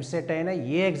అయినా ఎంసెట్ అయినా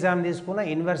ఏ ఎగ్జామ్ తీసుకున్నా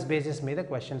ఇన్వర్స్ బేసిస్ మీద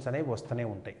క్వశ్చన్స్ అనేవి వస్తూనే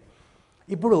ఉంటాయి.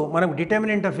 ఇప్పుడు మనకు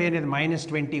డిటర్మినెంట్ ఆఫ్ ఏ అనేది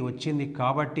 -20 వచ్చింది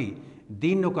కాబట్టి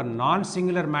దీన్ని ఒక నాన్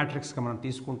సింగులర్ మ్యాట్రిక్స్గా మనం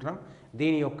తీసుకుంటున్నాం.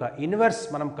 దీని యొక్క ఇన్వర్స్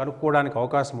మనం కనుక్కోవడానికి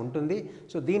అవకాశం ఉంటుంది.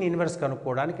 సో దీని ఇన్వర్స్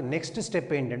కనుక్కోవడానికి నెక్స్ట్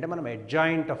స్టెప్ ఏంటంటే మనం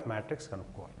అడ్జాయింట్ ఆఫ్ మ్యాట్రిక్స్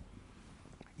కనుక్కోవాలి.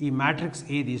 ఈ మ్యాట్రిక్స్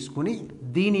ఏ తీసుకుని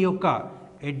దీని యొక్క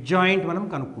అడ్జాయింట్ మనం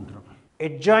కనుక్కుంటున్నాం.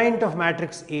 అడ్జాయింట్ ఆఫ్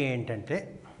మ్యాట్రిక్స్ ఏ ఏంటంటే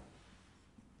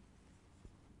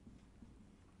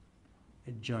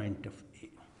అడ్జాయింట్ ఆఫ్ ఏ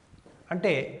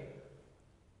అంటే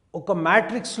ఒక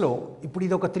మ్యాట్రిక్స్లో ఇప్పుడు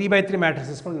ఇది ఒక 3x3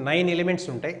 మ్యాట్రిక్స్ తీసుకుని 9 ఎలిమెంట్స్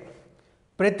ఉంటాయి.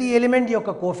 ప్రతి ఎలిమెంట్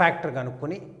యొక్క కోఫ్యాక్టర్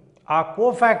కనుక్కొని ఆ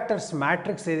కోఫ్యాక్టర్స్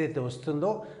మ్యాట్రిక్స్ ఏదైతే వస్తుందో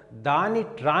దాన్ని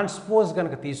ట్రాన్స్పోజ్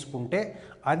కనుక తీసుకుంటే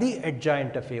అది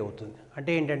అడ్జాయింట్ ఆఫ్ ఏ అవుతుంది.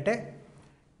 అంటే ఏంటంటే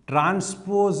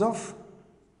transpose of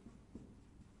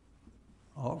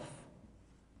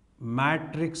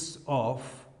matrix of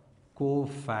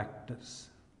కోఫ్యాక్టర్స్.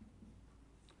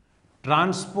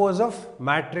 Transpose of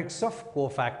matrix of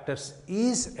కోఫ్యాక్టర్స్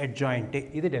is adjoint ఏ.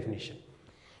 ఇది డెఫినేషన్.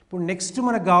 ఇప్పుడు నెక్స్ట్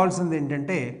మనకు కావాల్సింది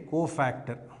ఏంటంటే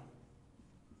కోఫ్యాక్టర్.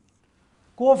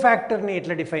 కోఫ్యాక్టర్ని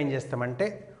ఎట్లా డిఫైన్ చేస్తామంటే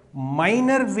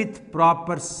minor with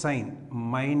proper sign.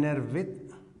 Minor with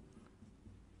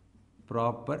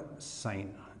proper sign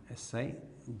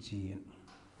SIGN.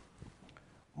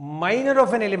 Minor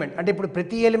of an element అంటే ఇప్పుడు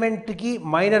ప్రతి ఎలిమెంట్కి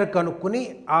మైనర్ కనుక్కుని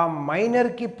ఆ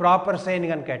మైనర్కి ప్రాపర్ సైన్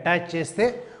కనుక అటాచ్ చేస్తే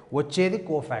వచ్చేది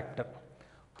కోఫ్యాక్టర్.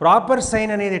 ప్రాపర్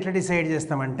సైన్ అనేది ఎట్లా డిసైడ్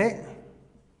చేస్తామంటే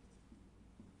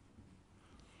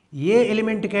ఏ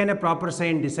ఎలిమెంట్కైనా ప్రాపర్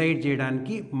సైన్ డిసైడ్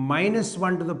చేయడానికి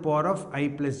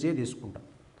 -1⁻I+j తీసుకుంటాం.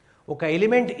 ఒక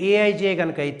ఎలిమెంట్ ఏఐజే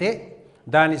కనుక అయితే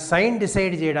దాని సైన్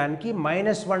డిసైడ్ చేయడానికి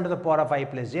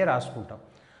 -1⁻I+j రాసుకుంటాం.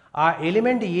 ఆ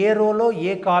ఎలిమెంట్ ఏ రోలో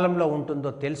ఏ కాలంలో ఉంటుందో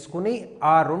తెలుసుకుని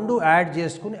ఆ రెండు యాడ్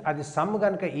చేసుకుని అది సమ్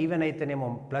కనుక ఈవెన్ అయితేనేమో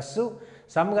ప్లస్,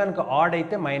 సమ్ కనుక ఆడ్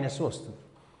అయితే మైనస్ వస్తుంది.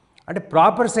 అంటే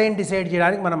ప్రాపర్ సైన్ డిసైడ్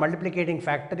చేయడానికి మన మల్టిప్లికేటింగ్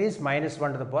factor is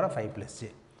 -1⁻I+j.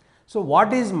 So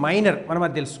what is minor మనం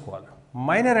అది తెలుసుకోవాలి.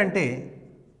 మైనర్ అంటే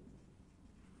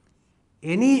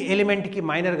ఎనీ ఎలిమెంట్కి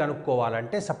మైనర్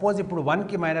కనుక్కోవాలంటే సపోజ్ ఇప్పుడు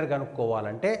 1కి మైనర్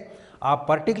కనుక్కోవాలంటే ఆ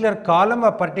పర్టికులర్ కాలం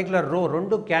ఆ పర్టికులర్ రో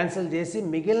రెండు క్యాన్సిల్ చేసి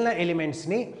మిగిలిన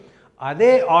ఎలిమెంట్స్ని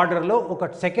అదే ఆర్డర్లో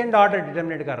ఒక సెకండ్ ఆర్డర్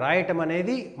డిటర్మినెంట్గా రాయటం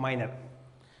అనేది minor.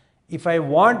 If I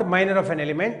want minor of an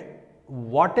element,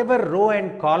 whatever row and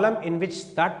column in which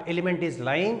that element is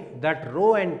lying, that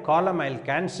row and column I will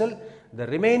cancel. The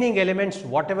remaining elements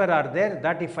whatever are there,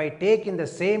 that if I take in the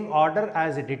same order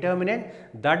as a determinant,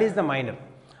 that is the minor.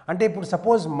 అంటే ఇప్పుడు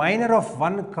suppose minor of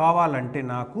 1 కావాలంటే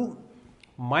నాకు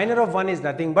minor of 1 is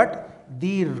nothing but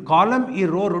the column ఈ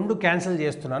రో రెండు cancel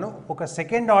చేస్తున్నాను, ఒక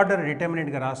second order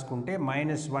డిటర్మినెంట్గా రాసుకుంటే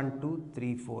 -1 2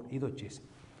 3 4 ఇది వచ్చేసి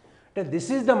అంటే దిస్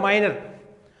ఈజ్ ద మైనర్.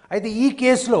 అయితే ఈ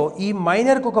కేసులో ఈ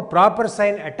మైనర్కి ఒక ప్రాపర్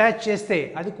సైన్ అటాచ్ చేస్తే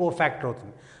అది కోఫ్యాక్టర్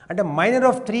అవుతుంది. అంటే మైనర్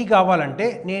ఆఫ్ 3 కావాలంటే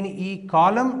నేను ఈ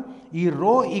కాలం ఈ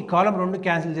రో ఈ కాలం రెండు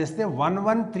క్యాన్సిల్ చేస్తే 1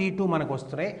 1 3 2 మనకు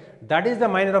వస్తున్నాయి. That is the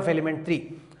minor of element 3.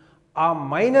 ఆ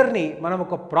మైనర్ని మనం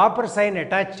ఒక ప్రాపర్ సైన్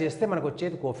అటాచ్ చేస్తే మనకు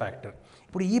వచ్చేది కోఫాక్టర్.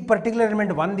 ఇప్పుడు ఈ పర్టికులర్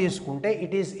ఎలిమెంట్ 1 తీసుకుంటే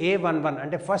ఇట్ ఈస్ A11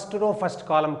 అంటే ఫస్ట్ రో ఫస్ట్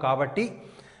కాలం కాబట్టి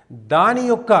దాని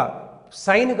యొక్క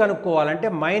sign కనుక్కోవాలంటే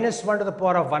 -1 to the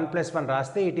power of 1 + 1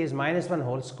 రాస్తే it is -1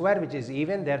 whole square which is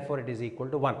even, therefore it is equal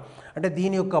to 1. అంటే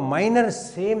దీని యొక్క మైనర్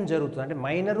సేమ్ జరుగుతుంది, అంటే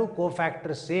మైనరు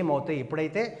కోఫాక్టర్ సేమ్ అవుతాయి.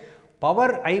 ఎప్పుడైతే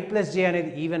పవర్ I+J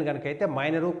అనేది ఈవెన్ కనుక అయితే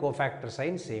మైనరు కోఫాక్టర్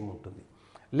సైన్ సేమ్ ఉంటుంది.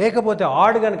 లేకపోతే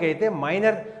ఆడ్ కనుక అయితే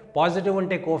మైనర్ పాజిటివ్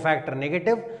ఉంటే కోఫాక్టర్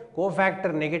నెగటివ్,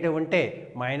 కోఫాక్టర్ నెగటివ్ ఉంటే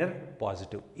మైనర్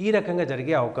పాజిటివ్. ఈ రకంగా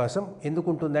జరిగే అవకాశం ఎందుకు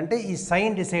ఉంటుందంటే ఈ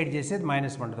సైన్ డిసైడ్ చేసేది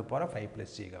 -1 to the power of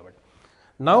I+J కాబట్టి.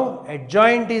 Now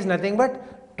adjoint is nothing but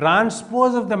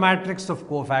transpose of the matrix of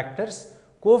cofactors.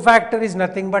 Cofactor is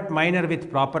nothing but minor with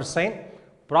proper sign.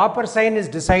 Proper sign is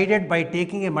decided by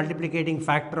taking a multiplicating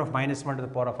factor of -1 to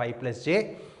the power of I+J.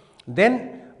 Then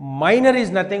minor is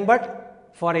nothing but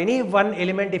for any one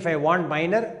element, if I want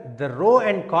minor, the row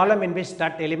and column in which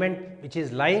that element which is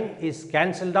lying is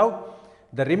cancelled out.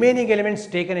 The remaining elements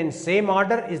taken in same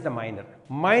order is the minor.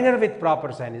 Minor with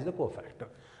proper sign is the cofactor.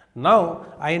 Now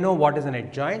I know what is an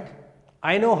adjoint,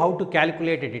 I know how to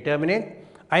calculate a determinant,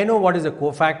 I know what is a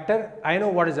cofactor, I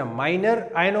know what is a minor,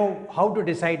 I know how to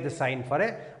decide the sign for a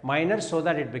minor so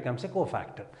that it becomes a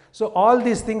cofactor. So all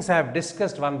these things I have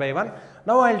discussed one by one.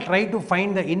 Now I will try to find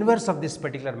the inverse of this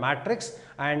particular matrix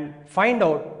and find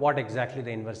out what exactly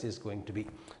the inverse is going to be.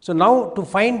 So now to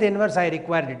find the inverse I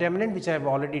require determinant which I have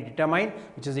already determined,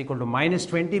 which is equal to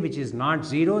 -20, which is not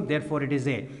 0, therefore it is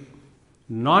a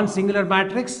non-singular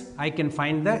matrix. I can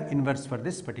find the inverse for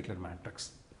this particular matrix.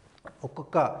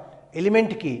 ఒక్కొక్క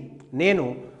ఎలిమెంట్కి నేను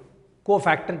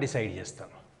cofactor decide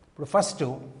చేస్తాను. ఇప్పుడు first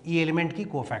ఈ ఎలిమెంట్కి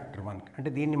cofactor 1 అంటే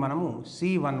దీన్ని మనము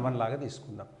C11 లాగా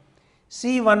తీసుకుందాం.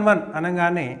 C11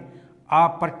 అనగానే ఆ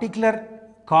పర్టికులర్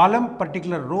కాలం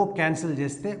పర్టికులర్ రో క్యాన్సిల్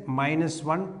చేస్తే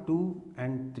 -1 2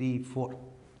 and 3 4.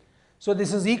 So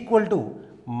this is equal to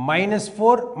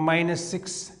 -4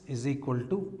 -6 is equal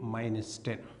to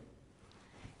 -10.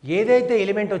 ఏదైతే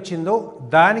ఎలిమెంట్ వచ్చిందో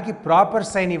దానికి ప్రాపర్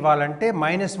సైన్ ఇవ్వాలంటే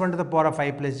 -1 to the power of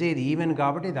I+J, ఇది ఈవెన్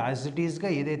కాబట్టి ఇది యాజ్ ఇట్ ఈస్గా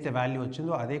ఏదైతే వాల్యూ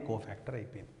వచ్చిందో అదే కోఫాక్టర్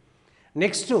అయిపోయింది.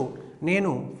 నెక్స్ట్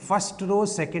నేను first row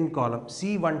second column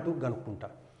C12 కనుక్కుంటా.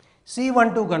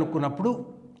 C12 కనుక్కున్నప్పుడు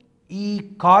ఈ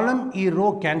కాలం ఈ రో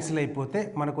క్యాన్సిల్ అయిపోతే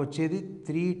మనకు వచ్చేది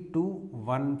 3 2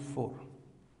 1 4.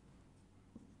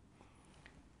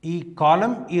 ఈ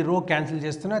కాలం ఈ రో క్యాన్సిల్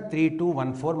చేస్తున్న 3 2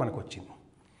 1 4 మనకు వచ్చింది.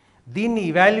 దీన్ని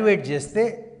ఇవాల్యుయేట్ చేస్తే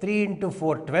 3 into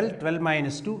 4 12, 12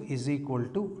 minus 2 is equal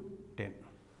to 10,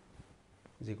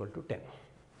 is equal to 10.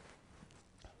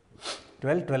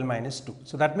 12, 12 minus 2.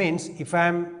 So that means if I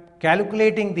am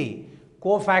calculating the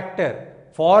cofactor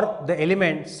for the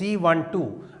element C12,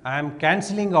 I am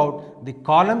cancelling out the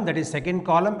column, that is second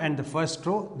column, and the first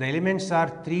row. The elements are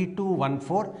 3 2 1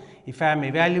 4. If I am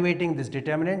evaluating this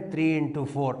determinant 3 into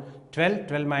 4 12,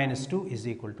 12 minus 2 is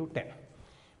equal to 10.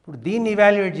 ఇప్పుడు దీన్ని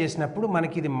evaluate చేసినప్పుడు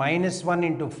మనకి ఇది -1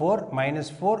 into 4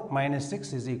 -4 -6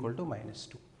 is equal to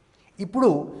 -2. ఇప్పుడు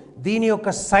దీని యొక్క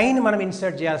sign మనం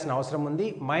insert చేయాల్సిన అవసరం ఉంది.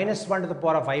 -1 to the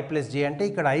power of I+J అంటే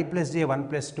ఇక్కడ I+J 1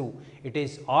 + 2 ఇట్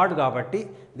ఈస్ ఆడ్ కాబట్టి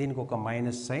దీనికి ఒక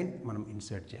మైనస్ సైన్ మనం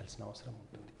ఇన్సర్ట్ చేయాల్సిన అవసరం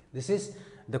ఉంటుంది. This is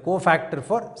the cofactor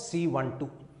for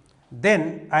C12. Then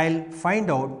I will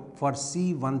find out for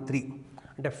C13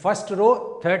 అంటే ఫస్ట్ రో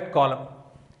థర్డ్ కాలం.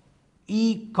 ఈ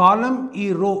కాలం ఈ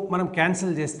రో మనం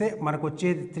క్యాన్సిల్ చేస్తే మనకు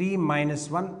వచ్చేది 3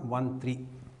 -1 1 3.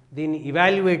 దీన్ని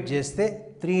ఇవాల్యుయేట్ చేస్తే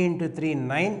 3 into 3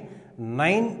 9,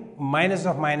 9 minus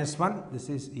of -1, this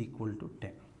is equal to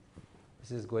 10.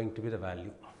 This is going to be the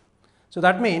value. So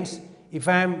that means if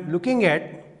I am looking at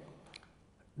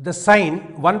the sign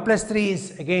 1 + 3 is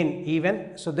again even,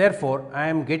 so therefore I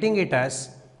am getting it as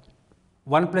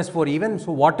 1 + 4 even, so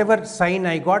whatever sign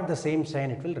I got, the same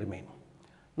sign it will remain.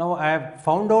 Now I have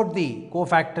found out the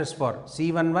cofactors for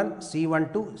C11,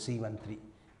 C12, C13.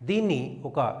 దీన్ని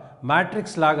ఒక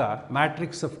matrix లాగా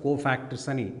matrix of cofactors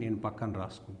అని నేను పక్కన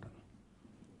రాసుకుంటాను.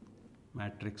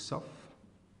 Matrix of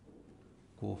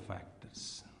cofactors.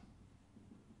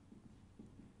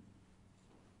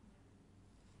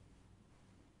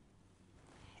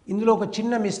 ఇందులో ఒక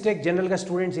చిన్న మిస్టేక్ జనరల్గా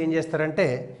స్టూడెంట్స్ ఏం చేస్తారంటే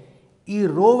ఈ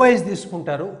రో వైజ్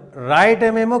తీసుకుంటారు,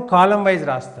 రాయటమేమో కాలం వైజ్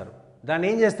రాస్తారు. దాన్ని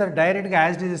ఏం చేస్తారు, డైరెక్ట్గా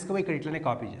యాజ్ ఇట్ ఈజ్ తీసుకుపోయి ఇక్కడ ఇట్లనే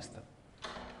కాపీ చేస్తారు.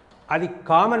 అది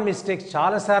కామన్ మిస్టేక్స్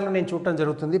చాలాసార్లు నేను చూడటం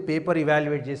జరుగుతుంది. పేపర్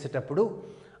ఇవాల్యుయేట్ చేసేటప్పుడు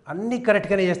అన్నీ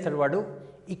కరెక్ట్గానే చేస్తాడు వాడు,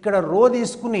 ఇక్కడ రో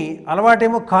తీసుకుని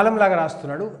అలవాటేమో కాలం లాగా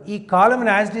రాస్తున్నాడు, ఈ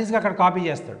కాలంని యాజ్ ఇట్ ఈజ్గా అక్కడ కాపీ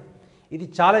చేస్తాడు. ఇది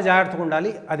చాలా జాగ్రత్తగా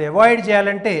ఉండాలి. అది అవాయిడ్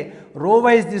చేయాలంటే రో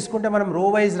వైజ్ తీసుకుంటే మనం రో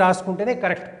వైజ్ రాసుకుంటేనే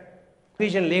కరెక్ట్,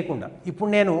 కన్ఫ్యూజన్ లేకుండా. ఇప్పుడు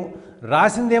నేను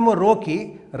రాసిందేమో రోకి,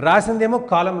 రాసిందేమో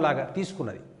కాలం లాగా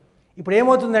తీసుకున్నది. ఇప్పుడు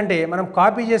ఏమవుతుందంటే మనం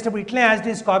కాపీ చేసినప్పుడు ఇట్లే యాజ్ ఇట్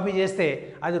ఈస్ కాపీ చేస్తే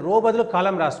అది రో బదులు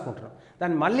కాలం రాసుకుంటున్నాం.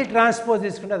 దాన్ని మళ్ళీ ట్రాన్స్పోజ్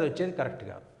తీసుకుంటే అది వచ్చేది కరెక్ట్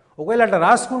కాదు. ఒకవేళ అట్లా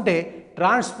రాసుకుంటే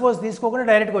ట్రాన్స్పోజ్ తీసుకోకుండా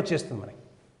డైరెక్ట్గా వచ్చేస్తుంది మనకి.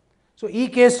 సో ఈ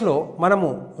కేసులో మనము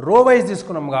రో వైజ్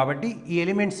తీసుకున్నాం కాబట్టి ఈ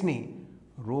ఎలిమెంట్స్ని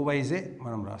రో వైజే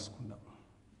మనం రాసుకుందాం.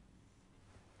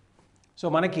 సో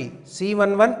మనకి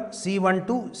C11,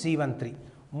 C12, C13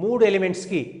 3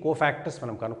 ఎలిమెంట్స్కి కోఫాక్టర్స్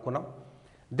మనం కనుక్కున్నాం.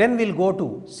 Then will go to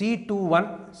C21,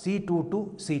 C22,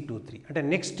 C23 అంటే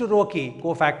నెక్స్ట్ రోకి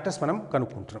కోఫాక్టర్స్ మనం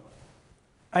కనుక్కుంటున్నాం.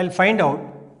 I will find out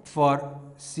for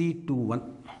C21.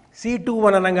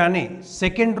 C21 అనగానే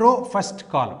సెకండ్ రో ఫస్ట్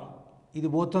కాలం, ఇది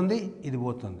పోతుంది ఇది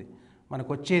పోతుంది, మనకు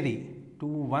వచ్చేది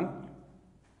 2 1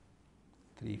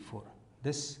 3 4,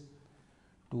 this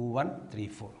 2 1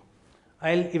 3 4.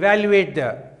 I will evaluate the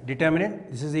determinant.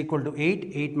 This is equal to 8,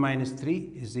 8 minus 3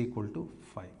 is equal to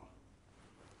 5.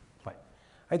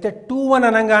 అయితే 2 1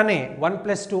 అనగానే 1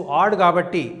 + 2 ఆడ్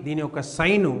కాబట్టి దీని యొక్క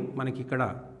సైను మనకి ఇక్కడ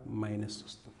మైనస్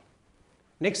వస్తుంది.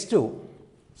 నెక్స్ట్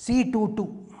C22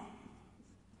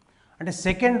 అంటే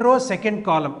సెకండ్ రో సెకండ్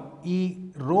కాలం, ఈ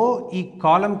రో ఈ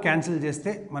కాలం క్యాన్సిల్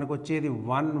చేస్తే మనకు వచ్చేది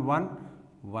 1 1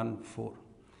 1 4.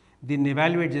 దీన్ని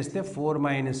ఎవాల్యుయేట్ చేస్తే 4 -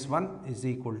 1 is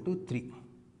equal to 3.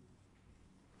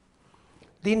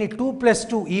 దీన్ని 2 +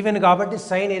 2 ఈవెన్ కాబట్టి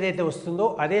సైన్ ఏదైతే వస్తుందో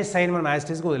అదే సైన్ మనం యాజ్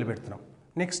ఇట్ ఈస్గా వదిలిపెడుతున్నాం.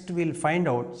 Next will find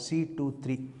out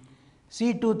C23.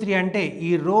 C23 అంటే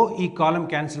ఈ రో ఈ కాలం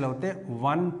క్యాన్సిల్ అవుతే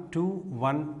 1 2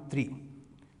 1 3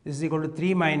 is equal to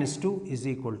 3 - 2 is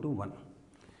equal to 1.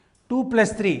 2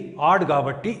 + 3 add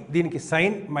కాబట్టి దీనికి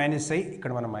సైన్ మైనస్ అయ్యి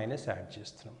ఇక్కడ మనం మైనస్ యాడ్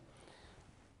చేస్తున్నాం.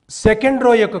 సెకండ్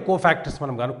రో యొక్క కోఫాక్టర్స్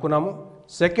మనం కనుక్కున్నాము.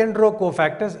 Second row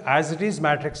cofactors as it is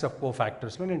matrix of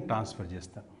కోఫాక్టర్స్లో నేను ట్రాన్స్ఫర్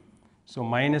చేస్తాను. So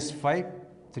 -5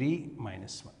 3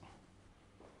 -1.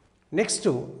 Next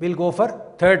will go for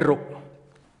third row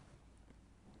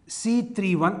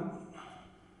C31.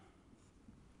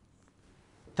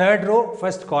 Third row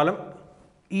first కాలం,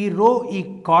 ఈ రో ఈ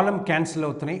కాలం క్యాన్సిల్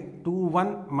అవుతున్నాయి. 2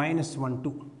 1 -1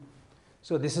 2.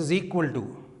 So this is equal to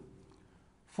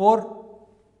 4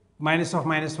 minus of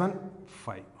 -1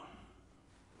 5.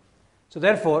 So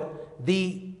therefore the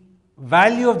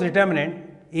value of the determinant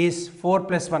is 4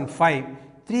 + 1 5,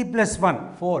 3 + 1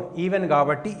 4 even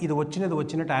కాబట్టి ఇది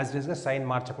వచ్చినట్టు as it ఈస్గా sign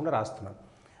మార్చకుండా రాస్తున్నాను.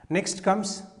 నెక్స్ట్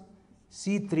కమ్స్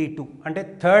C32 అంటే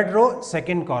third row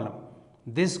second column,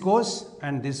 this goes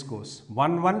and this goes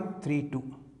 1 1 3 2.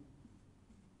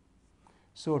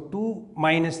 So 2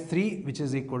 - 3 which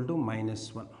is equal to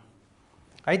 -1.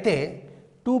 అయితే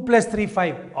 2 + 3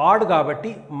 5 add కాబట్టి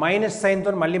minus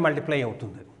సైన్తో మళ్ళీ మల్టిప్లై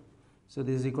అవుతుంది. So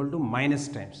this is equal to minus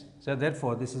times. So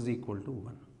therefore this is equal to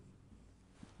 1.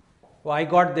 I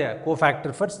got the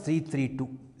cofactor for C32.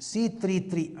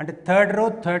 C33 అంటే third row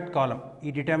third కాలం, ఈ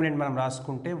determinant మనం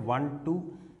రాసుకుంటే 1 2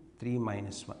 3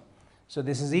 -1. So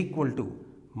this is equal to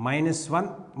 -1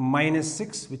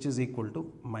 -6 which is equal to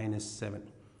 -7.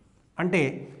 అంటే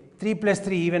 3 +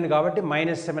 3 even కాబట్టి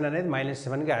 -7 అనేది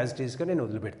 -7గా as it ఈస్గా నేను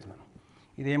వదిలిపెడుతున్నాను.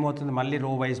 ఇదేమవుతుంది మళ్ళీ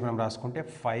రో వైజ్ మనం రాసుకుంటే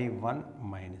 5 1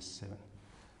 -7.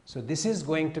 So this is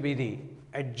going to be the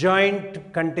adjoint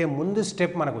కంటే ముందు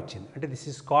స్టెప్ మనకు వచ్చింది. అంటే this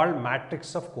is called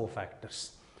matrix of cofactors.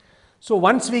 So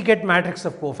once we get matrix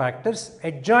of cofactors,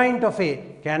 adjoint of A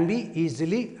can be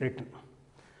easily written.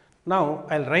 Now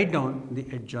I'll write down the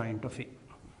adjoint of A.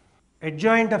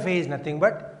 Adjoint of A is nothing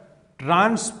but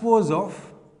transpose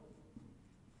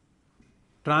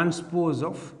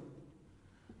of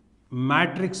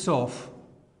matrix of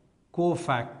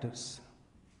cofactors.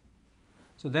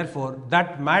 So therefore that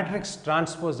matrix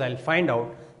transpose I'll find out.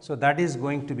 So that is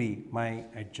going to be my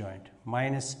adjoint.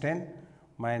 -10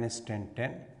 -10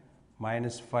 10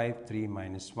 -5 3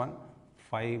 -1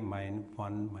 5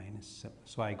 -1 -7.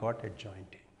 So I got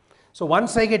adjoint A. So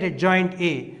once I get adjoint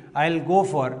A, I'll go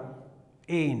for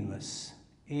A inverse.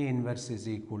 A inverse is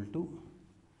equal to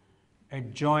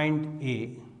adjoint A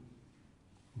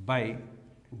by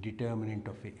determinant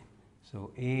of A. So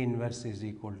A inverse is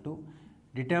equal to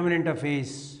determinant of A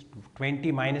is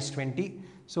 20 minus 20.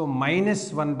 So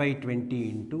 -1 by 20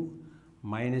 into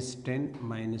 -10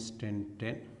 -10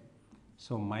 10.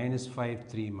 So -5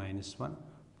 3 -1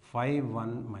 5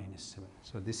 1 -7.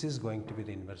 So this is going to be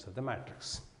the inverse of the matrix.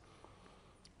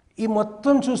 ఈ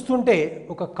మొత్తం చూస్తుంటే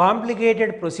ఒక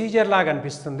complicated procedure లాగా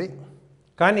అనిపిస్తుంది,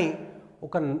 కానీ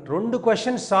ఒక 2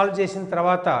 questions solve చేసిన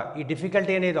తర్వాత ఈ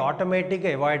డిఫికల్టీ అనేది ఆటోమేటిక్గా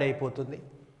అవాయిడ్ అయిపోతుంది.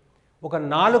 ఒక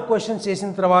 4 క్వశ్చన్స్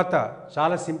చేసిన తర్వాత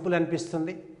చాలా సింపుల్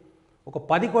అనిపిస్తుంది. ఒక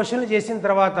 10 క్వశ్చన్లు చేసిన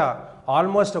తర్వాత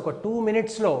ఆల్మోస్ట్ ఒక 2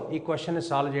 మినిట్స్లో ఈ క్వశ్చన్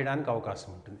సాల్వ్ చేయడానికి అవకాశం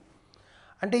ఉంటుంది.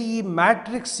 అంటే ఈ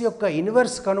మ్యాట్రిక్స్ యొక్క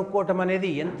ఇన్వర్స్ కనుక్కోవటం అనేది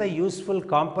ఎంత యూస్ఫుల్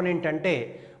కాంపోనెంట్ అంటే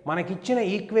మనకిచ్చిన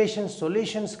ఈక్వేషన్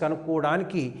సొల్యూషన్స్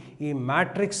కనుక్కోవడానికి ఈ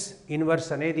మ్యాట్రిక్స్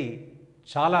ఇన్వర్స్ అనేది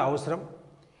చాలా అవసరం.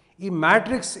 ఈ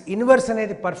మ్యాట్రిక్స్ ఇన్వర్స్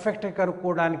అనేది పర్ఫెక్ట్గా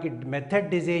కనుక్కోవడానికి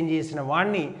మెథడ్ డిజైన్ చేసిన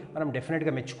వాడిని మనం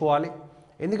డెఫినెట్గా మెచ్చుకోవాలి.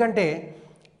 ఎందుకంటే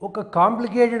ఒక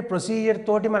కాంప్లికేటెడ్ ప్రొసీజర్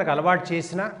తోటి మనకు అలవాటు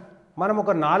చేసిన మనం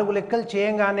ఒక 4 లెక్కలు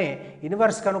చేయంగానే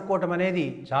ఇన్వర్స్ కనుక్కోవటం అనేది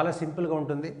చాలా సింపుల్గా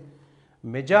ఉంటుంది.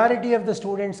 మెజారిటీ ఆఫ్ ద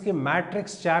స్టూడెంట్స్కి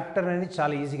మ్యాట్రిక్స్ చాప్టర్ అనేది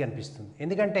చాలా ఈజీగా అనిపిస్తుంది.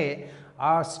 ఎందుకంటే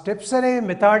ఆ స్టెప్స్ అనేవి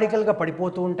మెథాడికల్గా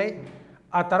పడిపోతూ ఉంటాయి.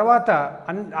 ఆ తర్వాత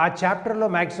ఆ చాప్టర్లో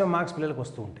మ్యాక్సిమం మార్క్స్ పిల్లలకు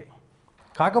వస్తూ ఉంటాయి.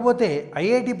 కాకపోతే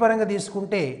ఐఐటి పరంగా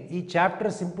తీసుకుంటే ఈ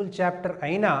చాప్టర్ సింపుల్ చాప్టర్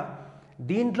అయినా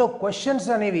దీంట్లో క్వశ్చన్స్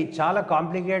అనేవి చాలా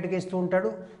కాంప్లికేటెడ్గా ఇస్తూ ఉంటాడు,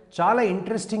 చాలా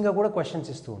ఇంట్రెస్టింగ్గా కూడా క్వశ్చన్స్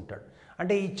ఇస్తూ ఉంటాడు.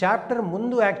 అంటే ఈ చాప్టర్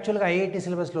ముందు యాక్చువల్గా ఐఐటి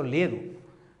సిలబస్లో లేదు,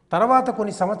 తర్వాత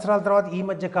కొన్ని సంవత్సరాల తర్వాత ఈ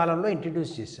మధ్య కాలంలో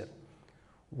ఇంట్రడ్యూస్ చేశారు.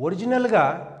 ఒరిజినల్గా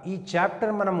ఈ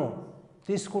చాప్టర్ మనము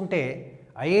తీసుకుంటే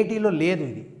ఐఐటిలో లేదు.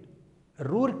 ఇది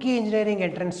రూర్కీ ఇంజనీరింగ్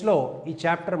ఎంట్రన్స్లో ఈ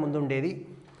చాప్టర్ ముందుండేది.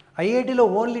 ఐఐటిలో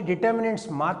ఓన్లీ డిటర్మినెంట్స్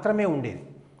మాత్రమే ఉండేది.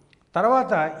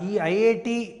 తర్వాత ఈ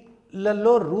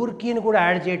ఐఐటిలలో రూర్కీని కూడా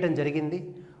యాడ్ చేయడం జరిగింది.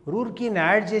 రూర్కీని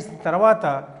యాడ్ చేసిన తర్వాత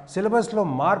సిలబస్లో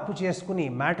మార్పు చేసుకుని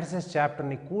మ్యాట్రిసెస్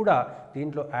చాప్టర్ని కూడా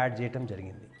దీంట్లో యాడ్ చేయడం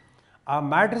జరిగింది. ఆ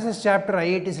మ్యాట్రిసెస్ చాప్టర్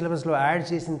ఐఐటి సిలబస్లో యాడ్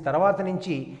చేసిన తర్వాత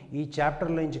నుంచి ఈ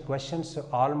చాప్టర్లో నుంచి క్వశ్చన్స్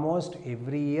ఆల్మోస్ట్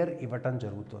ఎవ్రీ ఇయర్ ఇవ్వటం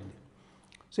జరుగుతుంది.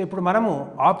 సో ఇప్పుడు మనము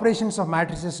operations of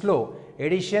మ్యాట్రిసెస్లో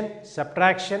edition,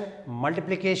 subtraction,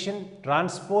 multiplication,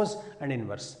 transpose and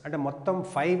inverse అంటే మొత్తం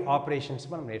 5 ఆపరేషన్స్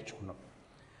మనం నేర్చుకున్నాం.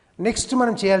 నెక్స్ట్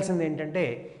మనం చేయాల్సింది ఏంటంటే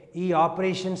ఈ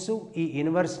ఆపరేషన్స్, ఈ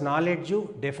ఇన్వర్స్ నాలెడ్జు,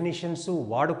 డెఫినిషన్స్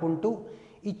వాడుకుంటూ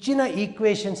ఇచ్చిన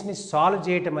ఈక్వేషన్స్ని సాల్వ్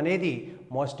చేయటం అనేది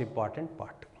most important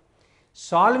part.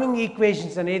 Solving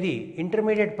equations అనేది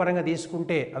ఇంటర్మీడియట్ పరంగా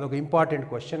తీసుకుంటే అదొక ఇంపార్టెంట్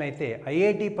క్వశ్చన్ అయితే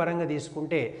ఐఐటి పరంగా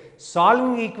తీసుకుంటే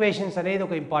సాల్వింగ్ ఈక్వేషన్స్ అనేది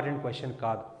ఒక ఇంపార్టెంట్ క్వశ్చన్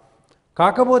కాదు.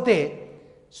 కాకపోతే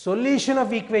సొల్యూషన్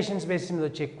ఆఫ్ ఈక్వేషన్స్ బేస్ మీద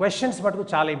వచ్చే క్వశ్చన్స్ మటుకు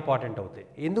చాలా ఇంపార్టెంట్ అవుతాయి.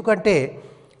 ఎందుకంటే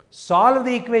సాల్వ్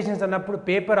ది ఈక్వేషన్స్ అన్నప్పుడు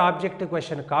పేపర్ ఆబ్జెక్టివ్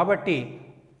క్వశ్చన్ కాబట్టి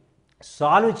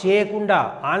సాల్వ్ చేయకుండా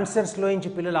ఆన్సర్స్లో నుంచి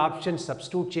పిల్లలు ఆప్షన్స్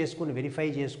సబ్స్టిట్యూట్ చేసుకుని వెరిఫై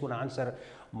చేసుకుని ఆన్సర్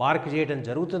మార్క్ చేయడం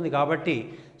జరుగుతుంది. కాబట్టి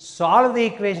సాల్వ్ ది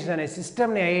ఈక్వేషన్స్ అనే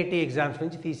సిస్టమ్ని ఐఐటి ఎగ్జామ్స్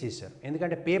నుంచి తీసేశారు.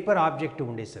 ఎందుకంటే పేపర్ ఆబ్జెక్టివ్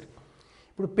ఉండేసరి.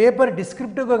 ఇప్పుడు పేపర్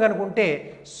డిస్క్రిప్టివ్గా కనుకుంటే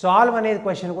సాల్వ్ అనేది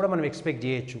క్వశ్చన్ కూడా మనం ఎక్స్పెక్ట్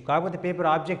చేయొచ్చు. కాకపోతే పేపర్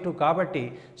ఆబ్జెక్టివ్ కాబట్టి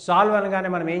సాల్వ్ అనగానే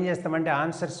మనం ఏం చేస్తామంటే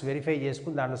ఆన్సర్స్ వెరిఫై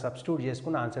చేసుకుని దాంట్లో సబ్స్టిట్యూట్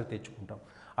చేసుకుని ఆన్సర్ తెచ్చుకుంటాం.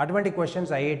 అటువంటి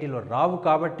క్వశ్చన్స్ ఐఐటిలో రావు.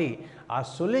 కాబట్టి ఆ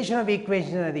సొల్యూషన్ ఆఫ్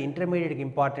ఈక్వేషన్స్ అనేది ఇంటర్మీడియట్కి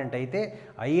ఇంపార్టెంట్ అయితే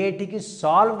ఐఐటికి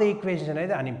సాల్వ్ ది ఈక్వేషన్స్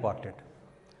అనేది అన్ఇంపార్టెంట్.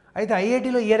 అయితే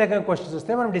ఐఐటిలో ఏ రకమైన క్వశ్చన్స్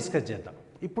వస్తే మనం డిస్కస్ చేద్దాం.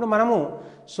 ఇప్పుడు మనము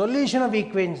సొల్యూషన్ ఆఫ్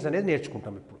ఈక్వేషన్స్ అనేది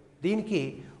నేర్చుకుంటాం. ఇప్పుడు దీనికి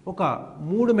ఒక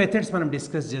 3 మెథడ్స్ మనం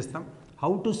డిస్కస్ చేస్తాం.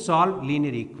 How to solve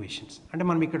linear equations అంటే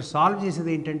మనం ఇక్కడ సాల్వ్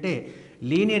చేసేది ఏంటంటే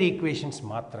లీనియర్ ఈక్వేషన్స్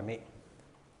మాత్రమే.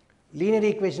 లీనియర్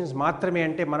ఈక్వేషన్స్ మాత్రమే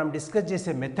అంటే మనం డిస్కస్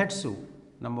చేసే methods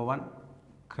number 1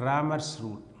 Cramer's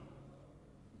rule.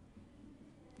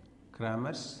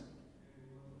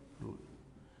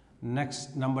 Next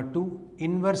number 2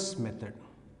 inverse method.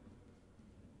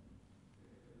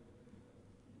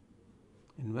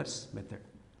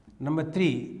 Number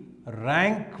 3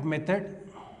 rank method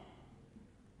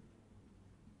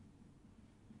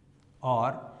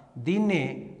or దీన్నే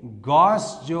గాస్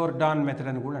జోర్డాన్ మెథడ్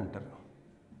అని కూడా అంటారు.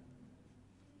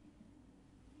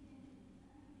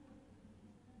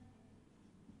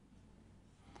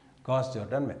 Gas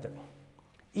Jordan method.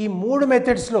 ఈ 3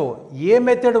 మెథడ్స్లో ఏ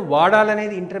మెథడ్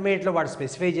వాడాలనేది ఇంటర్మీడియట్లో వాడు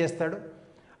స్పెసిఫై చేస్తాడు.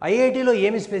 ఐఐటిలో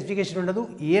ఏమి స్పెసిఫికేషన్ ఉండదు,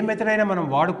 ఏ మెథడ్ అయినా మనం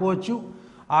వాడుకోవచ్చు.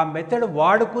 ఆ మెథడ్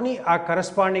వాడుకుని ఆ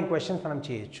కరస్పాండింగ్ క్వశ్చన్స్ మనం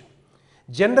చేయొచ్చు.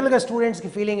 జనరల్గా స్టూడెంట్స్కి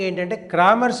ఫీలింగ్ ఏంటంటే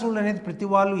క్రామర్స్ రూల్ అనేది ప్రతి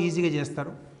వాళ్ళు ఈజీగా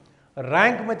చేస్తారు,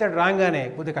 ర్యాంక్ మెథడ్ రాగానే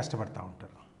కొద్దిగా కష్టపడుతూ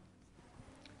ఉంటారు,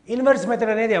 ఇన్వర్స్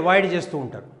మెథడ్ అనేది అవాయిడ్ చేస్తూ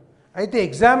ఉంటారు. అయితే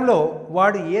ఎగ్జామ్లో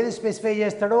వాడు ఏది స్పెసిఫై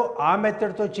చేస్తాడో ఆ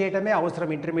మెథడ్తో చేయటమే అవసరం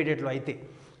ఇంటర్మీడియట్లో. అయితే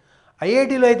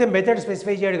ఐఐటిలో అయితే మెథడ్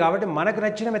స్పెసిఫై చేయడు కాబట్టి మనకు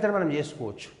నచ్చిన మెథడ్ మనం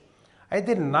చేసుకోవచ్చు.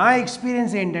 అయితే నా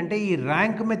ఎక్స్పీరియన్స్ ఏంటంటే ఈ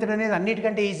ర్యాంక్ మెథడ్ అనేది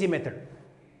అన్నిటికంటే ఈజీ మెథడ్.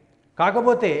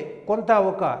 కాకపోతే కొంత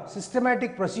ఒక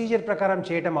సిస్టమేటిక్ ప్రొసీజర్ ప్రకారం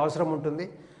చేయటం అవసరం ఉంటుంది.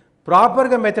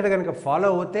 ప్రాపర్గా మెథడ్ కనుక ఫాలో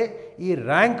అవుతే ఈ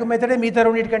ర్యాంక్ మెథడే మిగతా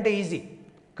రెండింటికంటే ఈజీ.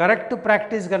 కరెక్ట్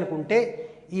ప్రాక్టీస్ కనుకుంటే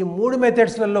ఈ 3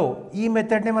 మెథడ్స్లలో ఈ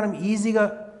మెథడ్ని మనం ఈజీగా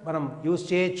మనం యూజ్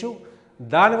చేయొచ్చు.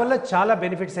 దానివల్ల చాలా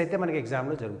బెనిఫిట్స్ అయితే మనకి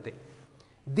ఎగ్జామ్లో జరుగుతాయి.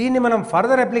 దీన్ని మనం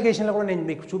ఫర్దర్ అప్లికేషన్లో కూడా నేను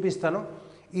మీకు చూపిస్తాను.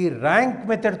 ఈ ర్యాంక్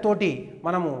మెథడ్ తోటి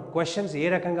మనము క్వశ్చన్స్ ఏ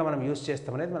రకంగా మనం యూజ్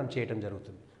చేస్తామనేది మనం చేయటం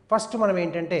జరుగుతుంది. ఫస్ట్ మనం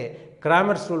ఏంటంటే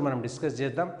క్రామర్స్ రూల్ మనం డిస్కస్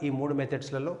చేద్దాం. ఈ 3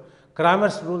 మెథడ్స్లలో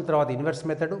క్రామర్స్ రూల్ తర్వాత ఇన్వర్స్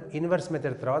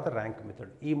మెథడ్ తర్వాత ర్యాంక్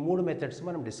మెథడ్, ఈ 3 మెథడ్స్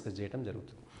మనం డిస్కస్ చేయడం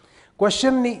జరుగుతుంది.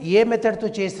 క్వశ్చన్ని ఏ మెథడ్తో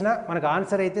చేసినా మనకు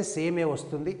ఆన్సర్ అయితే సేమే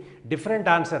వస్తుంది, డిఫరెంట్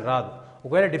ఆన్సర్ రాదు.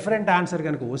 ఒకవేళ డిఫరెంట్ ఆన్సర్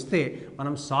కనుక వస్తే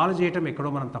మనం సాల్వ్ చేయటం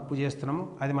ఎక్కడో మనం తప్పు చేస్తున్నాము,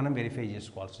 అది మనం వెరిఫై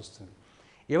చేసుకోవాల్సి వస్తుంది.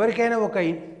 ఎవరికైనా ఒక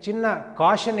చిన్న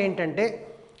కాషన్ ఏంటంటే,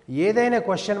 ఏదైనా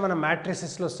క్వశ్చన్ మనం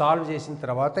మ్యాట్రిసెస్లో సాల్వ్ చేసిన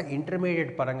తర్వాత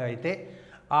ఇంటర్మీడియట్ పరంగా అయితే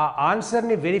ఆ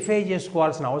ఆన్సర్ని వెరిఫై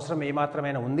చేసుకోవాల్సిన అవసరం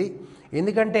ఏమాత్రమైనా ఉంది.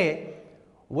 ఎందుకంటే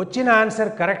వచ్చిన ఆన్సర్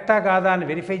కరెక్టా కాదా అని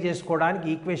వెరిఫై చేసుకోవడానికి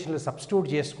ఈక్వేషన్లు సబ్స్టిట్యూట్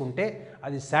చేసుకుంటే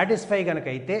అది సాటిస్ఫై కనుక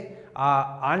అయితే ఆ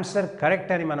ఆన్సర్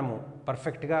కరెక్ట్ అని మనము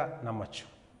పర్ఫెక్ట్గా నమ్మచ్చు.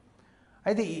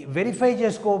 అయితే వెరిఫై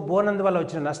చేసుకోబోనందువల్ల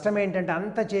వచ్చిన నష్టం ఏంటంటే,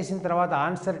 అంతా చేసిన తర్వాత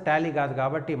ఆన్సర్ టాలీ కాదు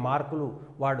కాబట్టి మార్కులు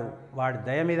వాడి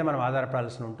దయ మీద మనం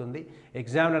ఆధారపడాల్సి ఉంటుంది.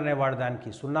 ఎగ్జామినర్ అనేవాడు దానికి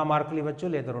 0 మార్కులు ఇవ్వచ్చు,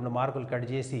 లేదా 2 మార్కులు కట్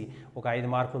చేసి ఒక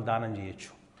 5 మార్కులు దానం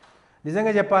చేయొచ్చు.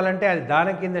 నిజంగా చెప్పాలంటే అది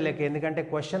దానం కింద లెక్క, ఎందుకంటే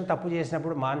క్వశ్చన్ తప్పు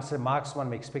చేసినప్పుడు మార్క్స్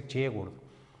మనం ఎక్స్పెక్ట్ చేయకూడదు.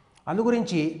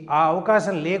 అందుగురించి ఆ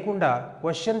అవకాశం లేకుండా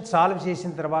క్వశ్చన్ సాల్వ్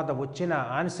చేసిన తర్వాత వచ్చిన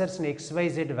ఆన్సర్స్ని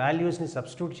XYZ వాల్యూస్ని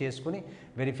సబ్స్టిట్యూట్ చేసుకుని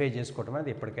వెరిఫై చేసుకోవడం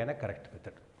అనేది ఎప్పటికైనా కరెక్ట్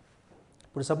మెథడ్.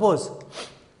 ఇప్పుడు సపోజ్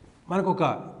మనకు ఒక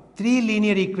 3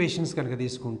 లీనియర్ ఈక్వేషన్స్ కనుక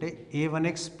తీసుకుంటే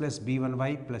a1x plus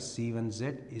b1y plus c1z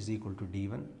is equal to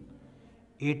d1,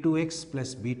 a2x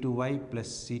plus b2y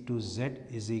plus c2z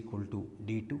is equal to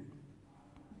d2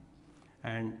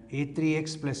 and a3x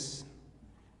plus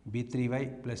b3y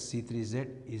plus c3z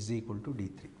is equal to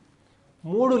d3.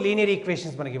 3 linear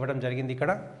equations మనకి ఇవ్వడం జరిగింది.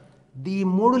 ఇక్కడ ఈ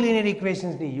 3 linear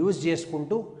ఈక్వేషన్స్ని use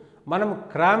చేసుకుంటూ మనం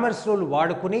Cramer's rule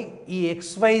వాడుకుని ఈ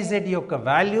XYZ యొక్క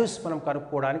వాల్యూస్ మనం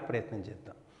కనుక్కోవడానికి ప్రయత్నం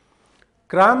చేద్దాం.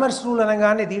 క్రామర్స్ రూల్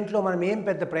అనగానే దీంట్లో మనం ఏం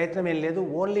పెద్ద ప్రయత్నం ఏం లేదు,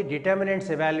 ఓన్లీ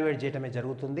డిటర్మినెంట్స్ ఎవాల్యుయేట్ చేయడమే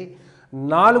జరుగుతుంది.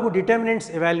 4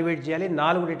 డిటర్మినెంట్స్ ఎవాల్యుయేట్ చేయాలి.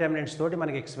 4 డిటర్మినెంట్స్ తోటి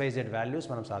మనకి XYZ వాల్యూస్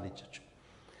మనం సాధించవచ్చు.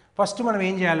 ఫస్ట్ మనం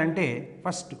ఏం చేయాలంటే,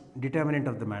 first determinant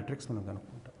of the matrix మనం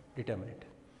కనుక్కుంటాం. Determinant,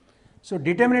 so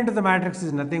determinant of the matrix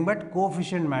is nothing but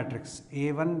coefficient matrix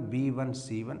a1 b1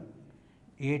 c1,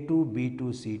 a2 b2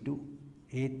 c2,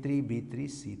 a3 b3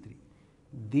 c3.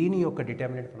 దీని యొక్క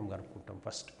డిటర్మినెంట్ మనం కనుక్కుంటాం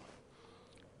ఫస్ట్.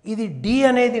 ఇది D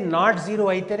అనేది నాట్ 0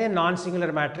 అయితేనే నాన్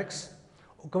సింగులర్ మ్యాట్రిక్స్.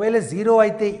 ఒకవేళ 0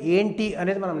 అయితే ఏంటి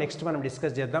అనేది మనం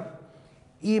డిస్కస్ చేద్దాం.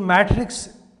 ఈ మ్యాట్రిక్స్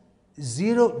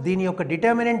 0, దీని యొక్క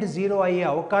డిటర్మినెంట్ 0 అయ్యే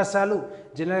అవకాశాలు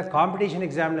జనరల్గా కాంపిటీషన్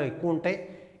ఎగ్జామ్లో ఎక్కువ ఉంటాయి.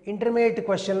 ఇంటర్మీడియట్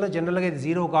క్వశ్చన్లో జనరల్గా ఇది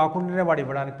 0 కాకుండానే వాడు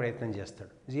ఇవ్వడానికి ప్రయత్నం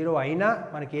చేస్తాడు. 0 అయినా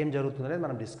మనకి ఏం జరుగుతుంది అనేది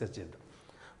మనం డిస్కస్ చేద్దాం.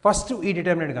 ఫస్ట్ ఈ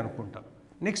డిటర్మినెంట్ కనుక్కుంటాం.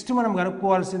 నెక్స్ట్ మనం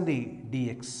కనుక్కోవాల్సింది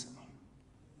dx.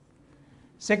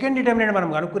 సెకండ్ డిటర్మినెంట్ మనం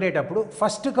కనుక్కునేటప్పుడు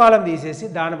ఫస్ట్ కాలం తీసేసి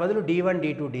దాని బదులు d1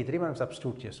 d2 d3 మనం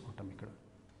సబ్స్టిట్యూట్ చేసుకుంటాం ఇక్కడ.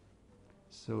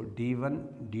 So d1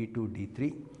 d2 d3,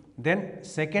 then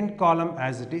second column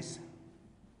as it is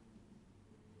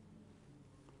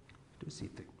to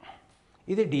c3.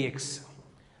 ఇది dx.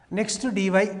 Next dy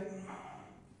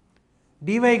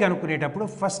కనుక్కునేటప్పుడు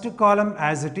first column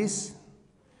as it is,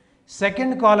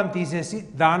 second column తీసేసి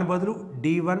దాని బదులు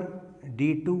d1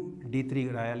 d2 d3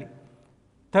 రాయాలి.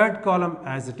 Third column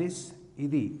as it is,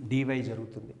 ఇది dy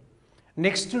జరుగుతుంది.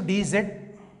 Next dz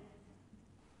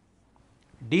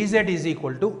is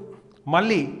equal to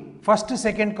మళ్ళీ first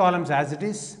second columns as it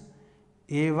is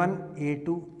a1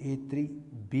 a2 a3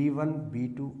 b1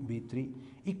 b2 b3,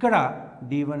 ఇక్కడ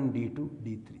d1 d2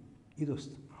 d3 ఇది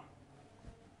వస్తుంది.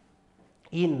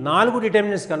 ఈ 4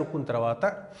 డిటర్మినెంట్స్ కనుక్కున్న తర్వాత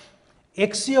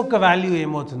x యొక్క వాల్యూ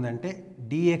ఏమవుతుందంటే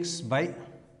dx బై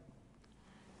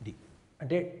d,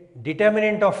 అంటే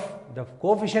determinant of the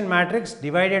coefficient matrix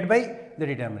divided by the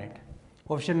determinant.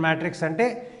 Coefficient matrix అంటే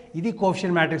ఇది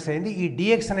కోఎఫిషియంట్ మ్యాట్రిక్స్ అయింది. ఈ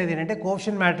dx అనేది ఏంటంటే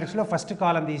కోఎఫిషియంట్ మ్యాట్రిక్స్లో ఫస్ట్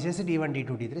కాలం తీసేసి d1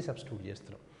 d2 d3 సబ్స్టిట్యూట్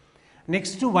చేస్తున్నాం.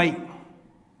 Next y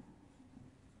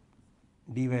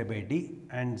dy by d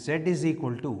and z is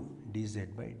equal to dz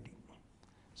by d.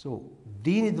 So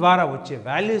దీని ద్వారా వచ్చే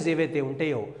వాల్యూస్ ఏవైతే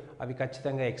ఉంటాయో అవి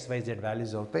ఖచ్చితంగా XYZ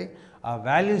వాల్యూస్ అవుతాయి. ఆ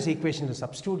వాల్యూస్ ఈక్వేషన్లో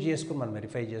సబ్స్టిట్యూట్ చేసుకుని మనం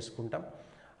వెరిఫై చేసుకుంటాం.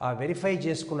 ఆ వెరిఫై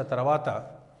చేసుకున్న తర్వాత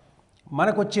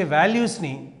మనకు వచ్చే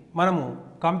వాల్యూస్ని మనము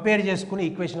కంపేర్ చేసుకుని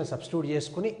ఈక్వేషన్లో సబ్స్టిట్యూట్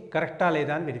చేసుకుని కరెక్టా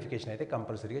లేదా అని వెరిఫికేషన్ అయితే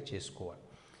కంపల్సరీగా చేసుకోవాలి.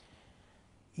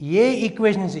 ఏ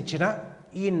ఈక్వేషన్స్ ఇచ్చినా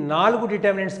ఈ 4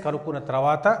 డిటర్మినెంట్స్ కనుక్కున్న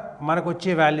తర్వాత మనకు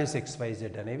వచ్చే వాల్యూస్ XYZ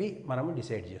అనేవి మనము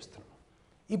డిసైడ్ చేస్తున్నాం.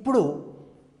 ఇప్పుడు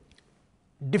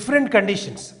డిఫరెంట్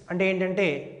కండిషన్స్ అంటే ఏంటంటే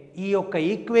ఈ యొక్క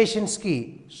ఈక్వేషన్స్కి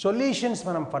సొల్యూషన్స్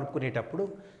మనం కనుక్కునేటప్పుడు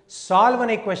సాల్వ్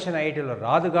అనే క్వశ్చన్ ఐటీలో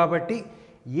రాదు కాబట్టి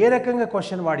ఏ రకంగా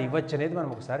క్వశ్చన్ వాడు ఇవ్వచ్చు అనేది మనం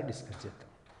ఒకసారి డిస్కస్ చేద్దాం.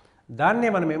 దాన్నే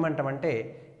మనం ఏమంటామంటే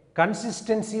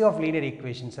కన్సిస్టెన్సీ ఆఫ్ లీనియర్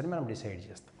ఈక్వేషన్స్ అని మనం డిసైడ్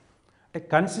చేస్తాం. అంటే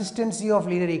కన్సిస్టెన్సీ ఆఫ్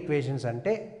లీనియర్ ఈక్వేషన్స్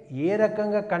అంటే ఏ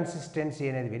రకంగా కన్సిస్టెన్సీ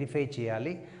అనేది వెరిఫై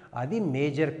చేయాలి, అది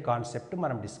మేజర్ కాన్సెప్ట్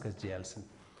మనం డిస్కస్ చేయాల్సింది.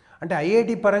 అంటే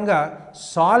ఐఐటి పరంగా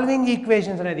సాల్వింగ్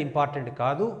ఈక్వేషన్స్ అనేది ఇంపార్టెంట్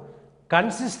కాదు,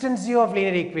 కన్సిస్టెన్సీ ఆఫ్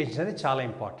లీనియర్ ఈక్వేషన్స్ అనేది చాలా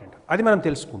ఇంపార్టెంట్. అది మనం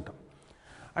తెలుసుకుంటాం.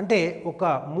 అంటే ఒక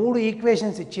 3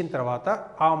 ఈక్వేషన్స్ ఇచ్చిన తర్వాత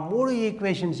ఆ 3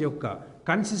 ఈక్వేషన్స్ యొక్క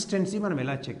కన్సిస్టెన్సీ మనం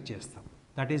ఎలా చెక్ చేస్తాం,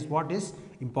 that is what is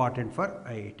important for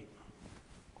IIT.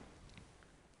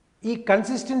 ఈ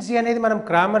కన్సిస్టెన్సీ అనేది మనం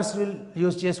క్రామర్స్ రూల్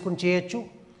యూజ్ చేసుకుని చేయొచ్చు,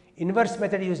 ఇన్వర్స్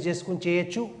మెథడ్ యూజ్ చేసుకుని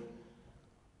చేయొచ్చు,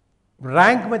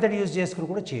 ర్యాంక్ మెథడ్ యూజ్ చేసుకుని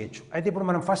కూడా చేయొచ్చు. అయితే ఇప్పుడు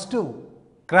మనం ఫస్ట్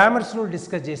క్రామర్స్ రూల్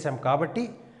డిస్కస్ చేసాం కాబట్టి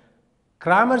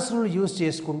క్రామర్స్ రూల్ యూజ్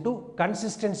చేసుకుంటూ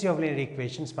కన్సిస్టెన్సీ ఆఫ్ లీనియర్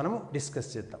ఈక్వేషన్స్ మనము డిస్కస్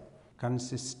చేద్దాం.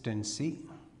 Consistency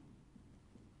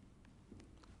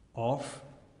of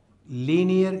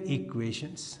linear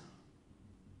equations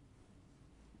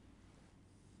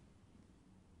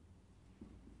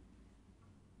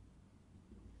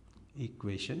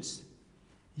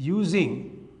using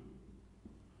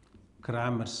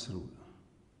Cramer's rule.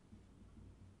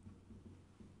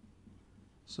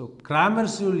 So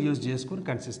Cramer's rule use చేసుకుని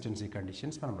కన్సిస్టెన్సీ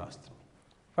కండిషన్స్ మనం రాస్తాం.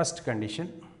 First condition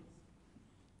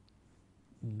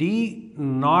D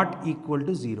not equal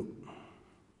to 0.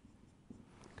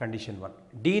 Condition 1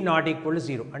 D not equal to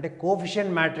 0 అంటే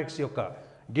coefficient matrix యొక్క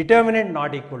determinant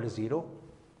not equal to 0,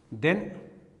 then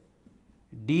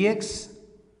dx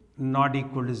not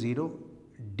equal to 0,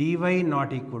 dy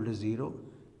not equal to 0,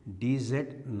 dz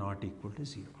not equal to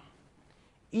 0.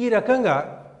 ఈ రకంగా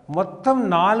మొత్తం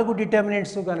 4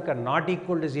 determinants కనుక not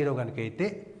equal to 0 కనుక అయితే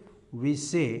we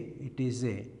say it is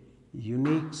a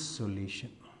unique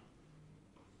solution.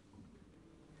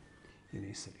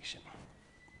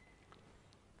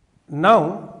 Now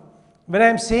when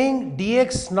I am saying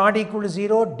dx not equal to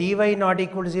 0, dy not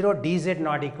equal to 0, dz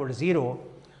not equal to 0,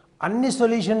 అన్ని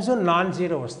solutions non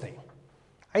zero వస్తాయి.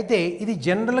 అయితే ఇది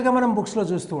జనరల్గా మనం బుక్స్లో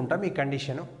చూస్తూ ఉంటాం ఈ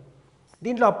కండిషను.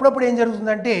 దీంట్లో అప్పుడప్పుడు ఏం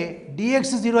జరుగుతుందంటే dx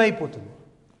 0 అయిపోతుంది,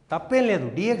 తప్పేం లేదు.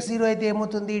 dx 0 అయితే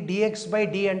ఏమవుతుంది, dx బై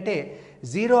d అంటే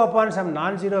 0 upon some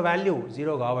non zero value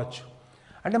 0 కావచ్చు.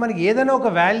 అంటే మనకి ఏదైనా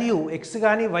ఒక వాల్యూ x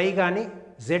కానీ y కానీ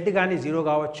z కానీ 0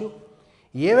 కావచ్చు,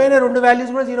 ఏవైనా రెండు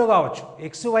వాల్యూస్ కూడా 0 కావచ్చు.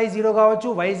 xy 0 కావచ్చు,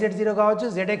 yz 0 కావచ్చు,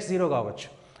 zx 0 కావచ్చు.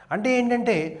 అంటే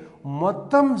ఏంటంటే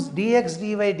మొత్తం dx dy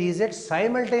dz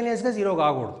సైమల్టేనియస్గా 0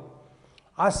 కాకూడదు.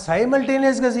 ఆ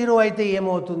సైమల్టేనియస్గా 0 అయితే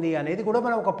ఏమవుతుంది అనేది కూడా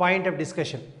మనం ఒక పాయింట్ ఆఫ్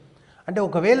డిస్కషన్. అంటే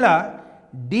ఒకవేళ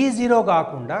d 0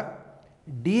 కాకుండా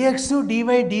dx dy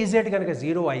dz కనుక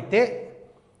 0 అయితే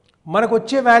మనకు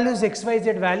వచ్చే వాల్యూస్ xyz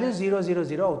వాల్యూస్ 0 0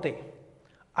 0 అవుతాయి.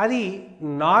 అది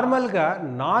నార్మల్గా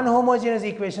నాన్ హోమోజీనియస్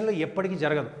ఈక్వేషన్లో ఎప్పటికీ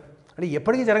జరగదు. అంటే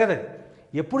ఎప్పటికీ జరగదు. అది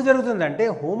ఎప్పుడు జరుగుతుందంటే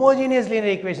హోమోజీనియస్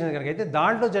లీనియర్ ఈక్వేషన్ కనుక అయితే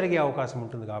దాంట్లో జరిగే అవకాశం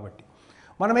ఉంటుంది. కాబట్టి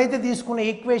మనమైతే తీసుకున్న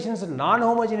ఈక్వేషన్స్ నాన్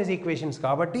హోమోజీనియస్ ఈక్వేషన్స్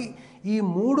కాబట్టి ఈ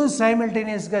మూడు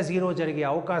సైమల్టేనియస్గా 0 జరిగే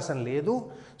అవకాశం లేదు.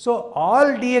 So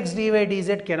all dx dy dz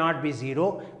cannot be 0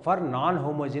 for non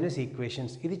homogeneous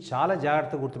equations. ఇది చాలా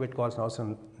జాగ్రత్తగా గుర్తుపెట్టుకోవాల్సిన అవసరం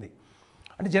ఉంది.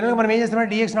 అంటే జనరల్గా మనం ఏం చేస్తున్నాం,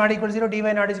 dx not equal 0, dy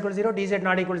not equal 0, dz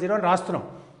not equal 0 అని రాస్తున్నాం.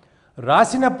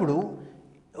 రాసినప్పుడు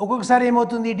ఒక్కొక్కసారి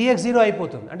ఏమవుతుంది, dx 0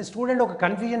 అయిపోతుంది. అంటే స్టూడెంట్ ఒక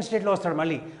కన్ఫ్యూజన్ స్టేట్లో వస్తాడు.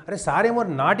 మళ్ళీ అరే సార్ ఏమో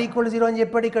నాట్ ఈక్వల్ 0 అని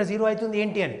చెప్పాడు, ఇక్కడ 0 అవుతుంది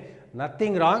ఏంటి అని.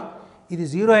 Nothing wrong. ఇది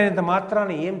 0 అయినంత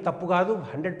మాత్రాన ఏం తప్పు కాదు,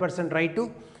 100% రైటు.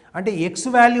 అంటే x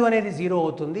వాల్యూ అనేది 0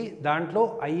 అవుతుంది, దాంట్లో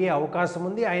అయ్యే అవకాశం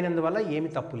ఉంది, అయినందువల్ల ఏమి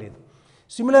తప్పు లేదు.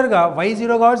 సిమిలర్గా y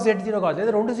 0 కావచ్చు, z 0 కావచ్చు,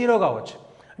 లేదా రెండు 0 కావచ్చు.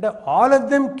 అంటే all of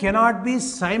them cannot be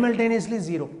simultaneously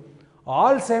 0.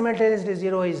 All simultaneously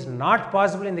 0 is not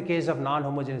possible in the case of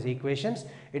non-homogeneous equations.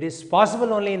 It is possible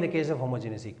only in the case of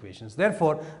homogeneous equations.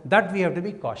 Therefore, that we have to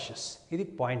be cautious. This is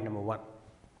point number 1.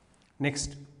 Next,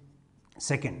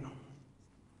 second,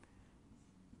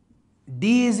 d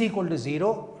is equal to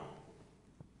 0,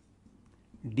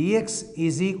 dx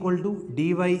is equal to dy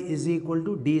is equal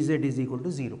to dz is equal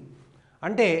to 0.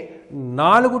 అంటే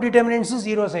 4 determinants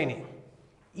zeros అయినాయి.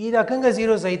 ఈ రకంగా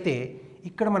zeros అయితే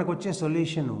ఇక్కడ మనకు వచ్చే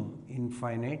solution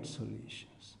infinite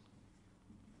solutions.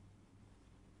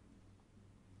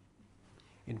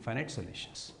 Infinite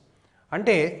solutions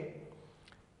అంటే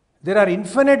there are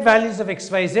infinite values of x,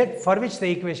 y, z for which the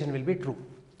equation will be true.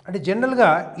 అంటే జనరల్గా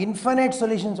ఇన్ఫైనైట్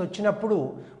సొల్యూషన్స్ వచ్చినప్పుడు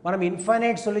మనం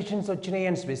ఇన్ఫైనైట్ సొల్యూషన్స్ వచ్చినాయి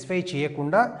అని స్పెసిఫై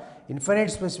చేయకుండా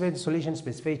ఇన్ఫైనైట్ సొల్యూషన్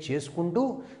స్పెసిఫై చేసుకుంటూ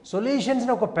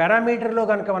సొల్యూషన్స్ని ఒక పారామీటర్లో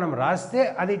కనుక మనం రాస్తే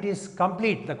అది it is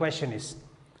complete. The question is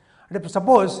అంటే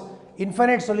సపోజ్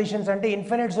ఇన్ఫైనైట్ సొల్యూషన్స్ అంటే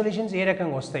ఇన్ఫైనైట్ సొల్యూషన్స్ ఏ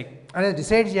రకంగా వస్తాయి అనేది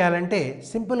డిసైడ్ చేయాలంటే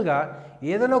సింపుల్గా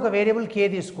ఏదైనా ఒక వేరియబుల్ k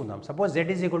తీసుకుందాం. Suppose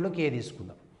z is equal to k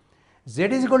తీసుకుందాం.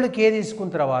 z is equal to k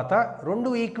తీసుకున్న తర్వాత రెండు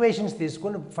ఈక్వేషన్స్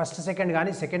తీసుకుని ఫస్ట్ సెకండ్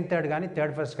కానీ సెకండ్ థర్డ్ కానీ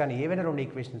థర్డ్ ఫస్ట్ కానీ ఏవైనా రెండు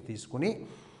ఈక్వేషన్స్ తీసుకుని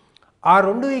ఆ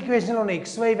రెండు ఈక్వేషన్లో ఉన్న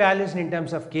xy వాల్యూస్ని in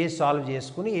terms of k solve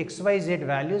చేసుకుని xyz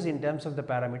values in terms of the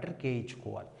parameter k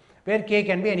ఇచ్చుకోవాలి, wear k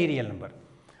can be any real number.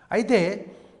 అయితే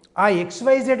ఆ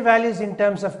xyz values in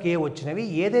terms of k వచ్చినవి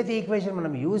ఏదైతే ఈక్వేషన్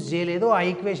మనం యూజ్ చేయలేదో ఆ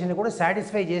ఈక్వేషన్ కూడా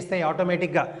సాటిస్ఫై చేస్తాయి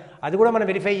ఆటోమేటిక్గా. అది కూడా మనం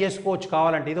వెరిఫై చేసుకోవచ్చు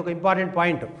కావాలంటే. ఇది ఒక ఇంపార్టెంట్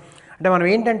పాయింట్. అంటే మనం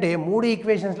ఏంటంటే 3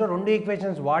 ఈక్వేషన్స్లో 2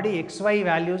 ఈక్వేషన్స్ వాడి XY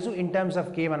values in terms of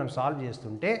K మనం సాల్వ్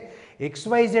చేస్తుంటే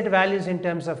XYZ values in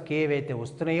terms of K ఏవైతే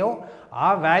వస్తున్నాయో ఆ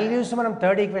వాల్యూస్ మనం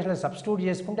థర్డ్ ఈక్వేషన్లో సబ్స్టిట్యూట్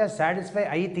చేసుకుంటే అది సాటిస్ఫై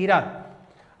అయ్యి తీరాలి.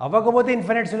 అవ్వకపోతే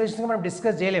ఇన్ఫైనైట్ సొల్యూషన్స్ మనం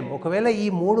డిస్కస్ చేయలేము. ఒకవేళ ఈ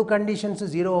 3 కండిషన్స్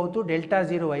 0 అవుతూ డెల్టా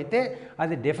 0 అయితే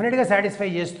అది డెఫినెట్గా సాటిస్ఫై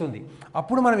చేస్తుంది.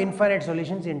 అప్పుడు మనం infinite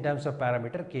solutions in terms of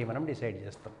parameter K మనం డిసైడ్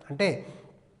చేస్తాం. అంటే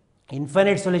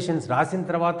ఇన్ఫైనైట్ సొల్యూషన్స్ రాసిన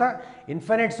తర్వాత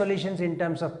infinite solutions in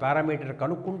terms of parameter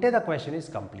కనుక్కుంటే the question is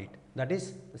complete. That is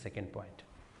the second point.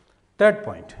 Third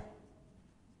point,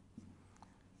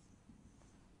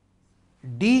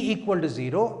 D equal to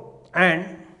 0 and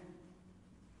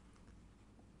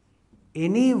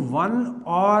any one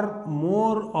or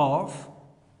more of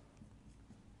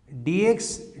dx,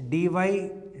 dy,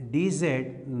 dz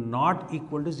not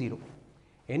equal to 0.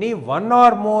 Any one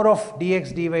or more of dx,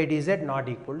 dy, dz not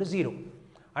equal to 0.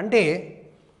 అంటే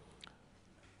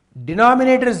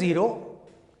denominator 0,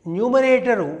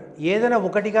 numerator ఏదైనా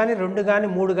 1 కానీ 2 కానీ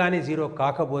 3 కానీ 0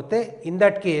 కాకపోతే in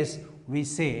that case we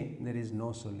say there is no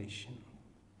solution.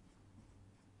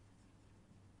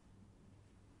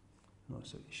 No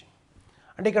solution.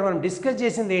 అంటే ఇక్కడ మనం discuss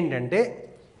చేసింది ఏంటంటే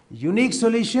unique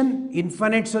solution,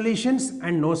 infinite solutions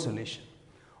and no solution.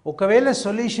 ఒకవేళ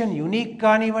సొల్యూషన్ యూనిక్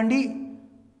కానివ్వండి,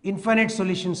 ఇన్ఫైనైట్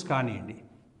సొల్యూషన్స్ కానివ్వండి,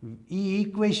 ఈ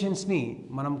ఈక్వేషన్స్ని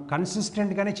మనం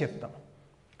కన్సిస్టెంట్గానే చెప్తాం.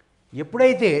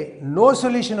 ఎప్పుడైతే నో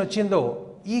సొల్యూషన్ వచ్చిందో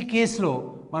ఈ కేసులో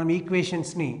మనం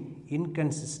ఈక్వేషన్స్ని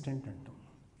ఇన్కన్సిస్టెంట్ అంటాం.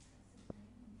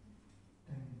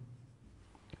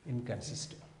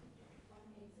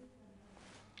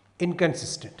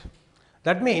 Inconsistent.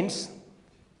 That means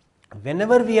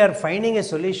whenever we are finding a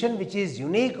solution which is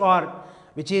unique or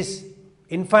which is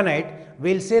infinite,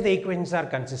 we'll say the equations are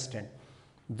consistent.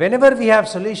 Whenever we have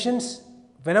solutions,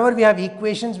 whenever we have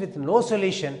equations with no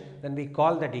solution, then we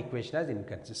call that equation as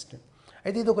inconsistent.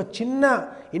 అయితే ఇది ఒక చిన్న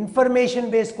information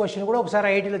based question కూడా ఒకసారి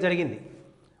ఐఐటీలో జరిగింది.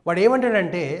 వాడు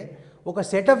ఏమంటాడంటే ఒక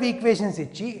సెట్ ఆఫ్ ఈక్వేషన్స్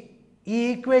ఇచ్చి ఈ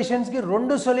ఈక్వేషన్స్కి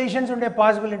 2 సొల్యూషన్స్ ఉండే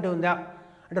పాసిబిలిటీ ఉందా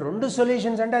అంటే 2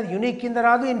 సొల్యూషన్స్ అంటే అది యూనిక్ కింద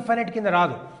రాదు, ఇన్ఫైనైట్ కింద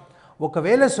రాదు.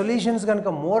 ఒకవేళ సొల్యూషన్స్ కనుక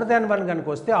మోర్ దాన్ 1 కనుక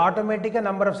వస్తే ఆటోమేటిక్గా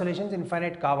నెంబర్ ఆఫ్ సొల్యూషన్స్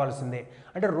ఇన్ఫైనైట్ కావాల్సిందే.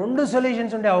 అంటే 2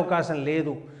 సొల్యూషన్స్ ఉండే అవకాశం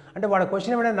లేదు. అంటే వాడు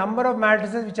క్వశ్చన్ ఏమంటే number of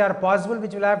matrices which are possible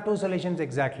which will have 2 solutions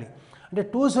exactly. అంటే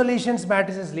 2 సొల్యూషన్స్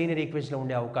మ్యాట్రిసెస్ లీనియర్ ఈక్వేషన్లో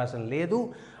ఉండే అవకాశం లేదు.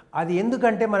 అది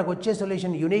ఎందుకంటే మనకు వచ్చే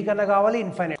సొల్యూషన్ యూనిక్ అన్న కావాలి,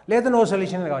 ఇన్ఫైనైట్ లేదా నో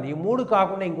సొల్యూషన్ కావాలి. ఈ 3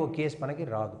 కాకుండా ఇంకో కేసు మనకి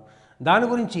రాదు. దాని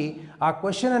గురించి ఆ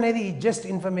క్వశ్చన్ అనేది జస్ట్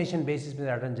ఇన్ఫర్మేషన్ బేసిస్ మీద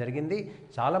అడగడం జరిగింది.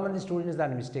 చాలామంది స్టూడెంట్స్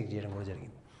దాన్ని మిస్టేక్ చేయడం కూడా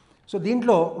జరిగింది. సో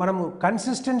దీంట్లో మనము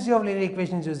consistency of linear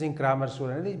equations using Cramer's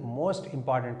rule అనేది మోస్ట్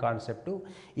ఇంపార్టెంట్ కాన్సెప్ట్.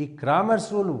 ఈ క్రామర్స్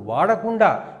రూల్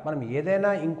వాడకుండా మనం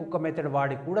ఏదైనా ఇంకొక మెథడ్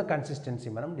వాడి కూడా కన్సిస్టెన్సీ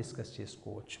మనం డిస్కస్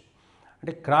చేసుకోవచ్చు.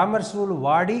 అంటే క్రామర్స్ రూల్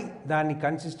వాడి దాన్ని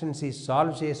కన్సిస్టెన్సీ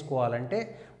సాల్వ్ చేసుకోవాలంటే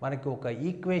మనకి ఒక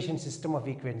ఈక్వేషన్ సిస్టమ్ ఆఫ్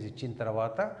ఈక్వేషన్స్ ఇచ్చిన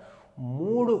తర్వాత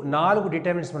 4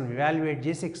 డిటర్మినెంట్స్ మనం ఇవాల్యుయేట్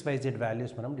చేసి XYZ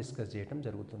వాల్యూస్ మనం డిస్కస్ చేయడం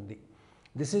జరుగుతుంది.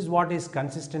 This is what is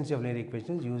consistency of linear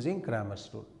equations using Cramer's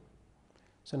rule.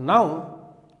 So now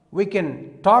we can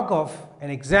talk of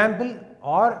an example,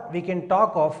 or we can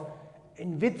talk of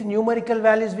with numerical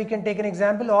values we can take an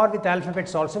example, or with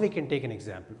alphabets also we can take an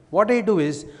example. What I do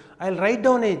is I'll write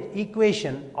down an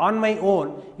equation on my own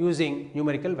using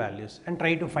numerical values and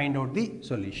try to find out the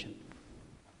solution.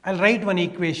 I'll write one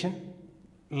equation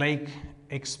like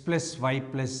x plus y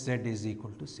plus z is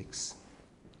equal to 6.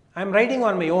 I am writing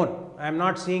on my own, I am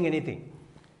not seeing anything.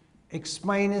 X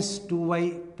minus 2y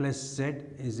plus z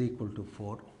is equal to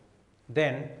 4.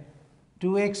 Then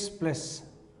 2x plus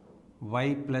y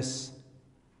plus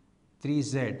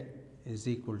 3z is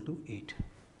equal to 8.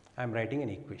 I am writing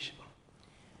an equation.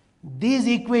 These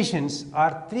equations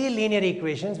are 3 linear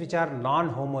equations which are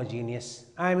non-homogeneous.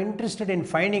 I am interested in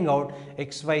finding out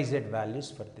XYZ values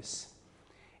for this.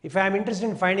 If I am interested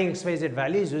in finding XYZ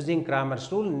values using Cramer's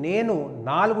rule, నేను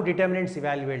 4 determinants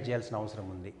evaluate చేయాల్సిన అవసరం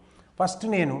ఉంది. First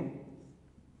నేను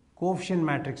coefficient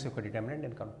matrix యొక్క determinant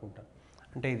నేను కనుక్కుంటాను.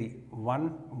 అంటే ఇది 1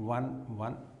 1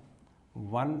 1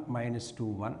 1 minus 2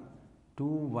 1 2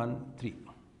 1 3.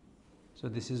 So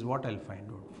this is what I'll find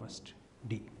out first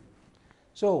D.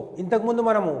 So ఇంతకుముందు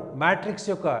మనము మ్యాట్రిక్స్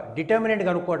యొక్క డిటర్మినెంట్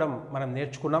కనుక్కోవడం మనం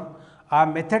నేర్చుకున్నాం. ఆ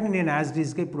మెథడ్ని నేను యాజ్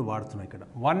డీజ్గా ఇప్పుడు వాడుతున్నాను. ఇక్కడ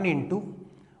 1 into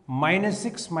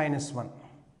 -6 minus 1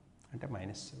 అంటే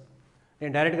 -7.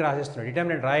 నేను డైరెక్ట్గా రాసేస్తున్నాను,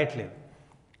 determinant రాయట్లేదు.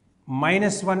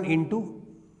 -1 into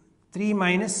 3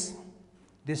 minus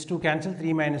this 2 cancel,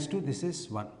 3 minus 2 this is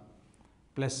 1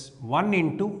 plus 1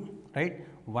 into right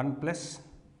 1 plus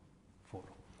 4.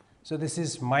 So this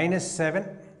is -7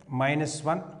 minus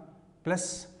 1 plus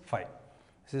 5.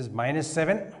 This is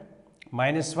 -7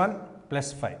 minus 1 plus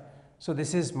 5. So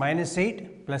this is minus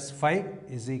 8 plus 5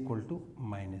 is equal to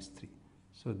minus 3.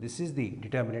 So this is the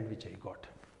determinant which I got.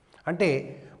 అంటే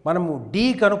మనము D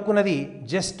కనుక్కున్నది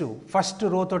just first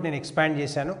row తోటి నేను expand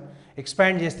చేశాను.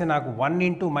 Expand చేస్తే నాకు 1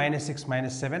 into minus 6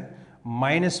 minus 7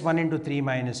 minus 1 into 3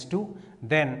 minus 2,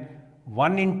 then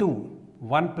 1 into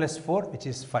 1 plus 4, which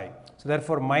is 5. So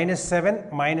therefore minus 7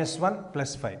 minus 1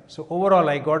 plus 5. So overall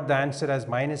I got the answer as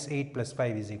minus 8 plus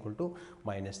 5 is equal to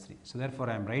minus 3. So therefore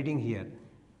I am writing here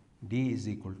D is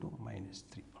equal to minus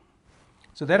 3.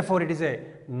 So therefore it is a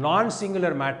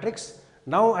non-singular matrix.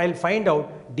 Now I will find out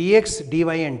dx, dy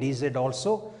and dz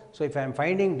also. So if I am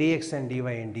finding dx and dy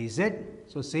and dz,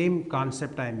 so same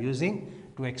concept I am using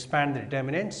to expand the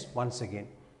determinants once again.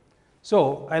 So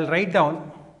I will write down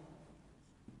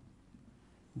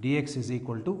dx is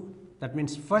equal to, that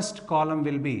means first column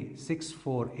will be 6,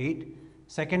 4, 8,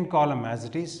 second column as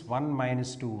it is 1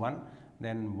 minus 2, 1,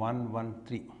 then 1, 1,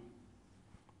 3.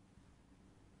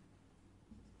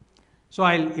 So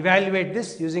I will evaluate this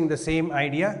using the same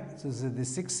idea. So this is the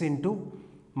 6 into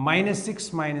minus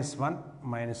 6 minus 1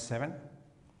 minus 7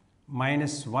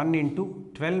 minus 1 into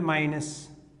 12 minus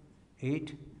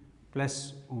 8 plus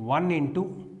 1 into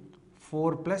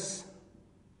 4 plus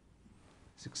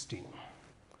 16.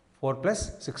 4 plus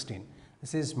 16.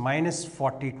 This is minus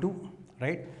 42,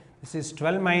 right? This is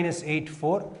 12 minus 8,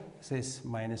 4. This is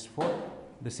minus 4.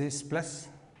 This is plus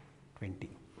 20.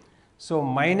 So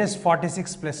minus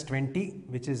 46 plus 20,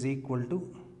 which is equal to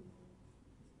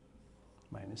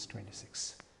minus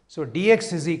 26. So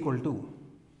dx is equal to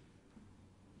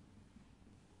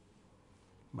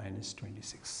minus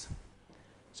 26.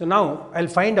 So now I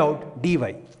will find out dy.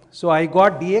 So I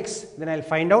got dx, then I will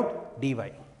find out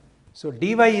dy. So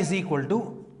dy is equal to,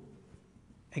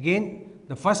 again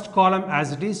the first column as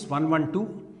it is 1, 1,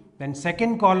 2, then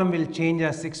second column will change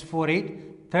as 6, 4,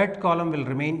 8, third column will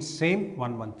remain same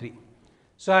 1, 1, 3.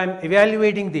 So I am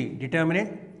evaluating the determinant.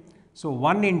 So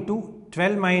 1 into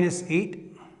 12 minus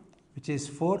 8, which is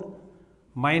 4,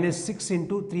 minus 6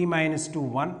 into 3 minus 2,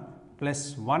 1,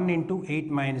 plus 1 into 8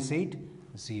 minus 8,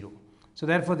 0. So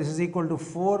therefore this is equal to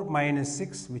 4 minus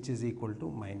 6, which is equal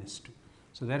to minus 2.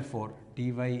 So therefore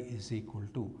dy is equal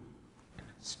to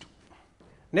minus 2.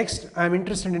 Next I am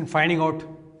interested in finding out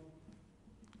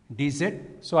dz.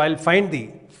 So I will find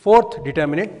the fourth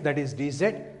determinant, that is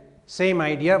dz. Same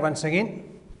idea once again.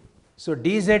 So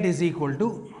dz is equal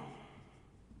to,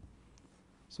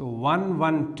 so 1,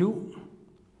 1, 2,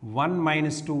 1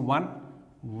 minus 2, 1,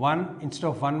 1 instead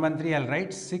of 1, 1, 3 I will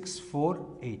write 6, 4,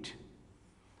 8.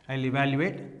 I will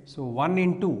evaluate. So 1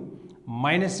 into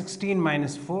minus 16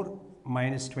 minus 4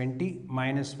 minus 20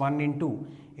 minus 1 into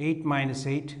 8 minus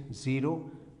 8,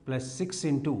 0, plus 6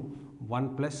 into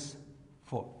 1 plus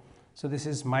 4. So this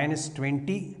is minus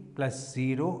 20 plus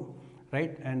 0,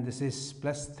 right, and this is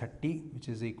plus 30, which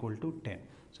is equal to 10.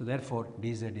 So therefore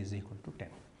dz is equal to 10.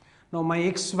 Now my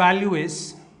x value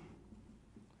is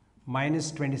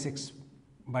minus 26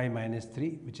 by minus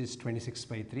 3, which is 26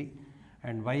 by 3,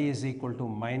 and y is equal to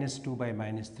minus 2 by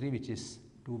minus 3, which is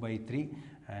 2 by 3,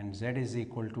 and z is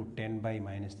equal to 10 by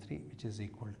minus 3, which is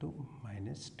equal to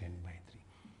minus 10 by 3.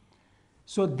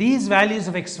 So these values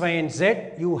of x, y and z,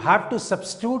 you have to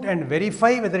substitute and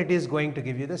verify whether it is going to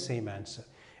give you the same answer.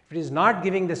 If it is not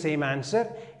giving the same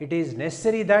answer, it is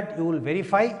necessary that you will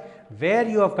verify where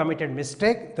you have committed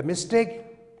mistake. The mistake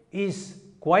is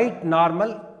quite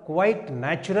normal, quite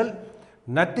natural,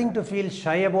 nothing to feel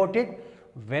shy about it.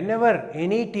 Whenever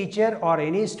any teacher or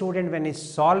any student, when is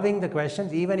solving the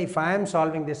questions, even if I am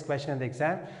solving this question in the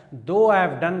exam, though I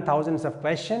have done thousands of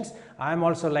questions, I am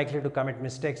also likely to commit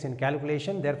mistakes in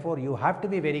calculation. Therefore you have to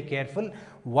be very careful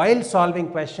while solving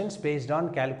questions based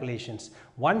on calculations.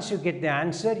 Once you get the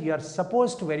answer, you are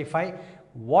supposed to verify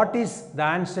what is the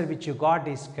answer which you got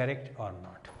is correct or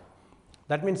not.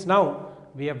 That means now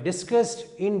we have discussed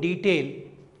in detail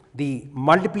the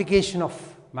multiplication of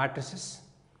matrices.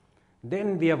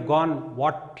 Then we have gone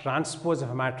what transpose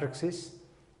of a matrix is.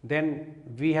 Then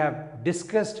we have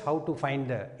discussed how to find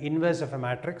the inverse of a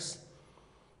matrix.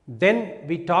 Then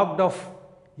we talked of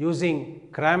using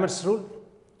Cramer's rule.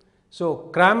 So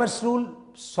Cramer's rule,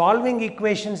 solving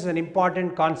equations is an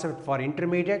important concept for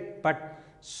intermediate, but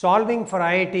solving for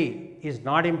IIT is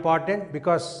not important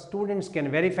because students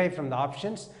can verify from the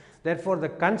options. Therefore the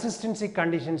consistency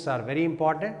conditions are very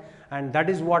important, and that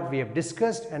is what we have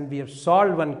discussed, and we have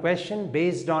solved one question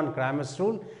based on Cramer's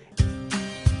rule.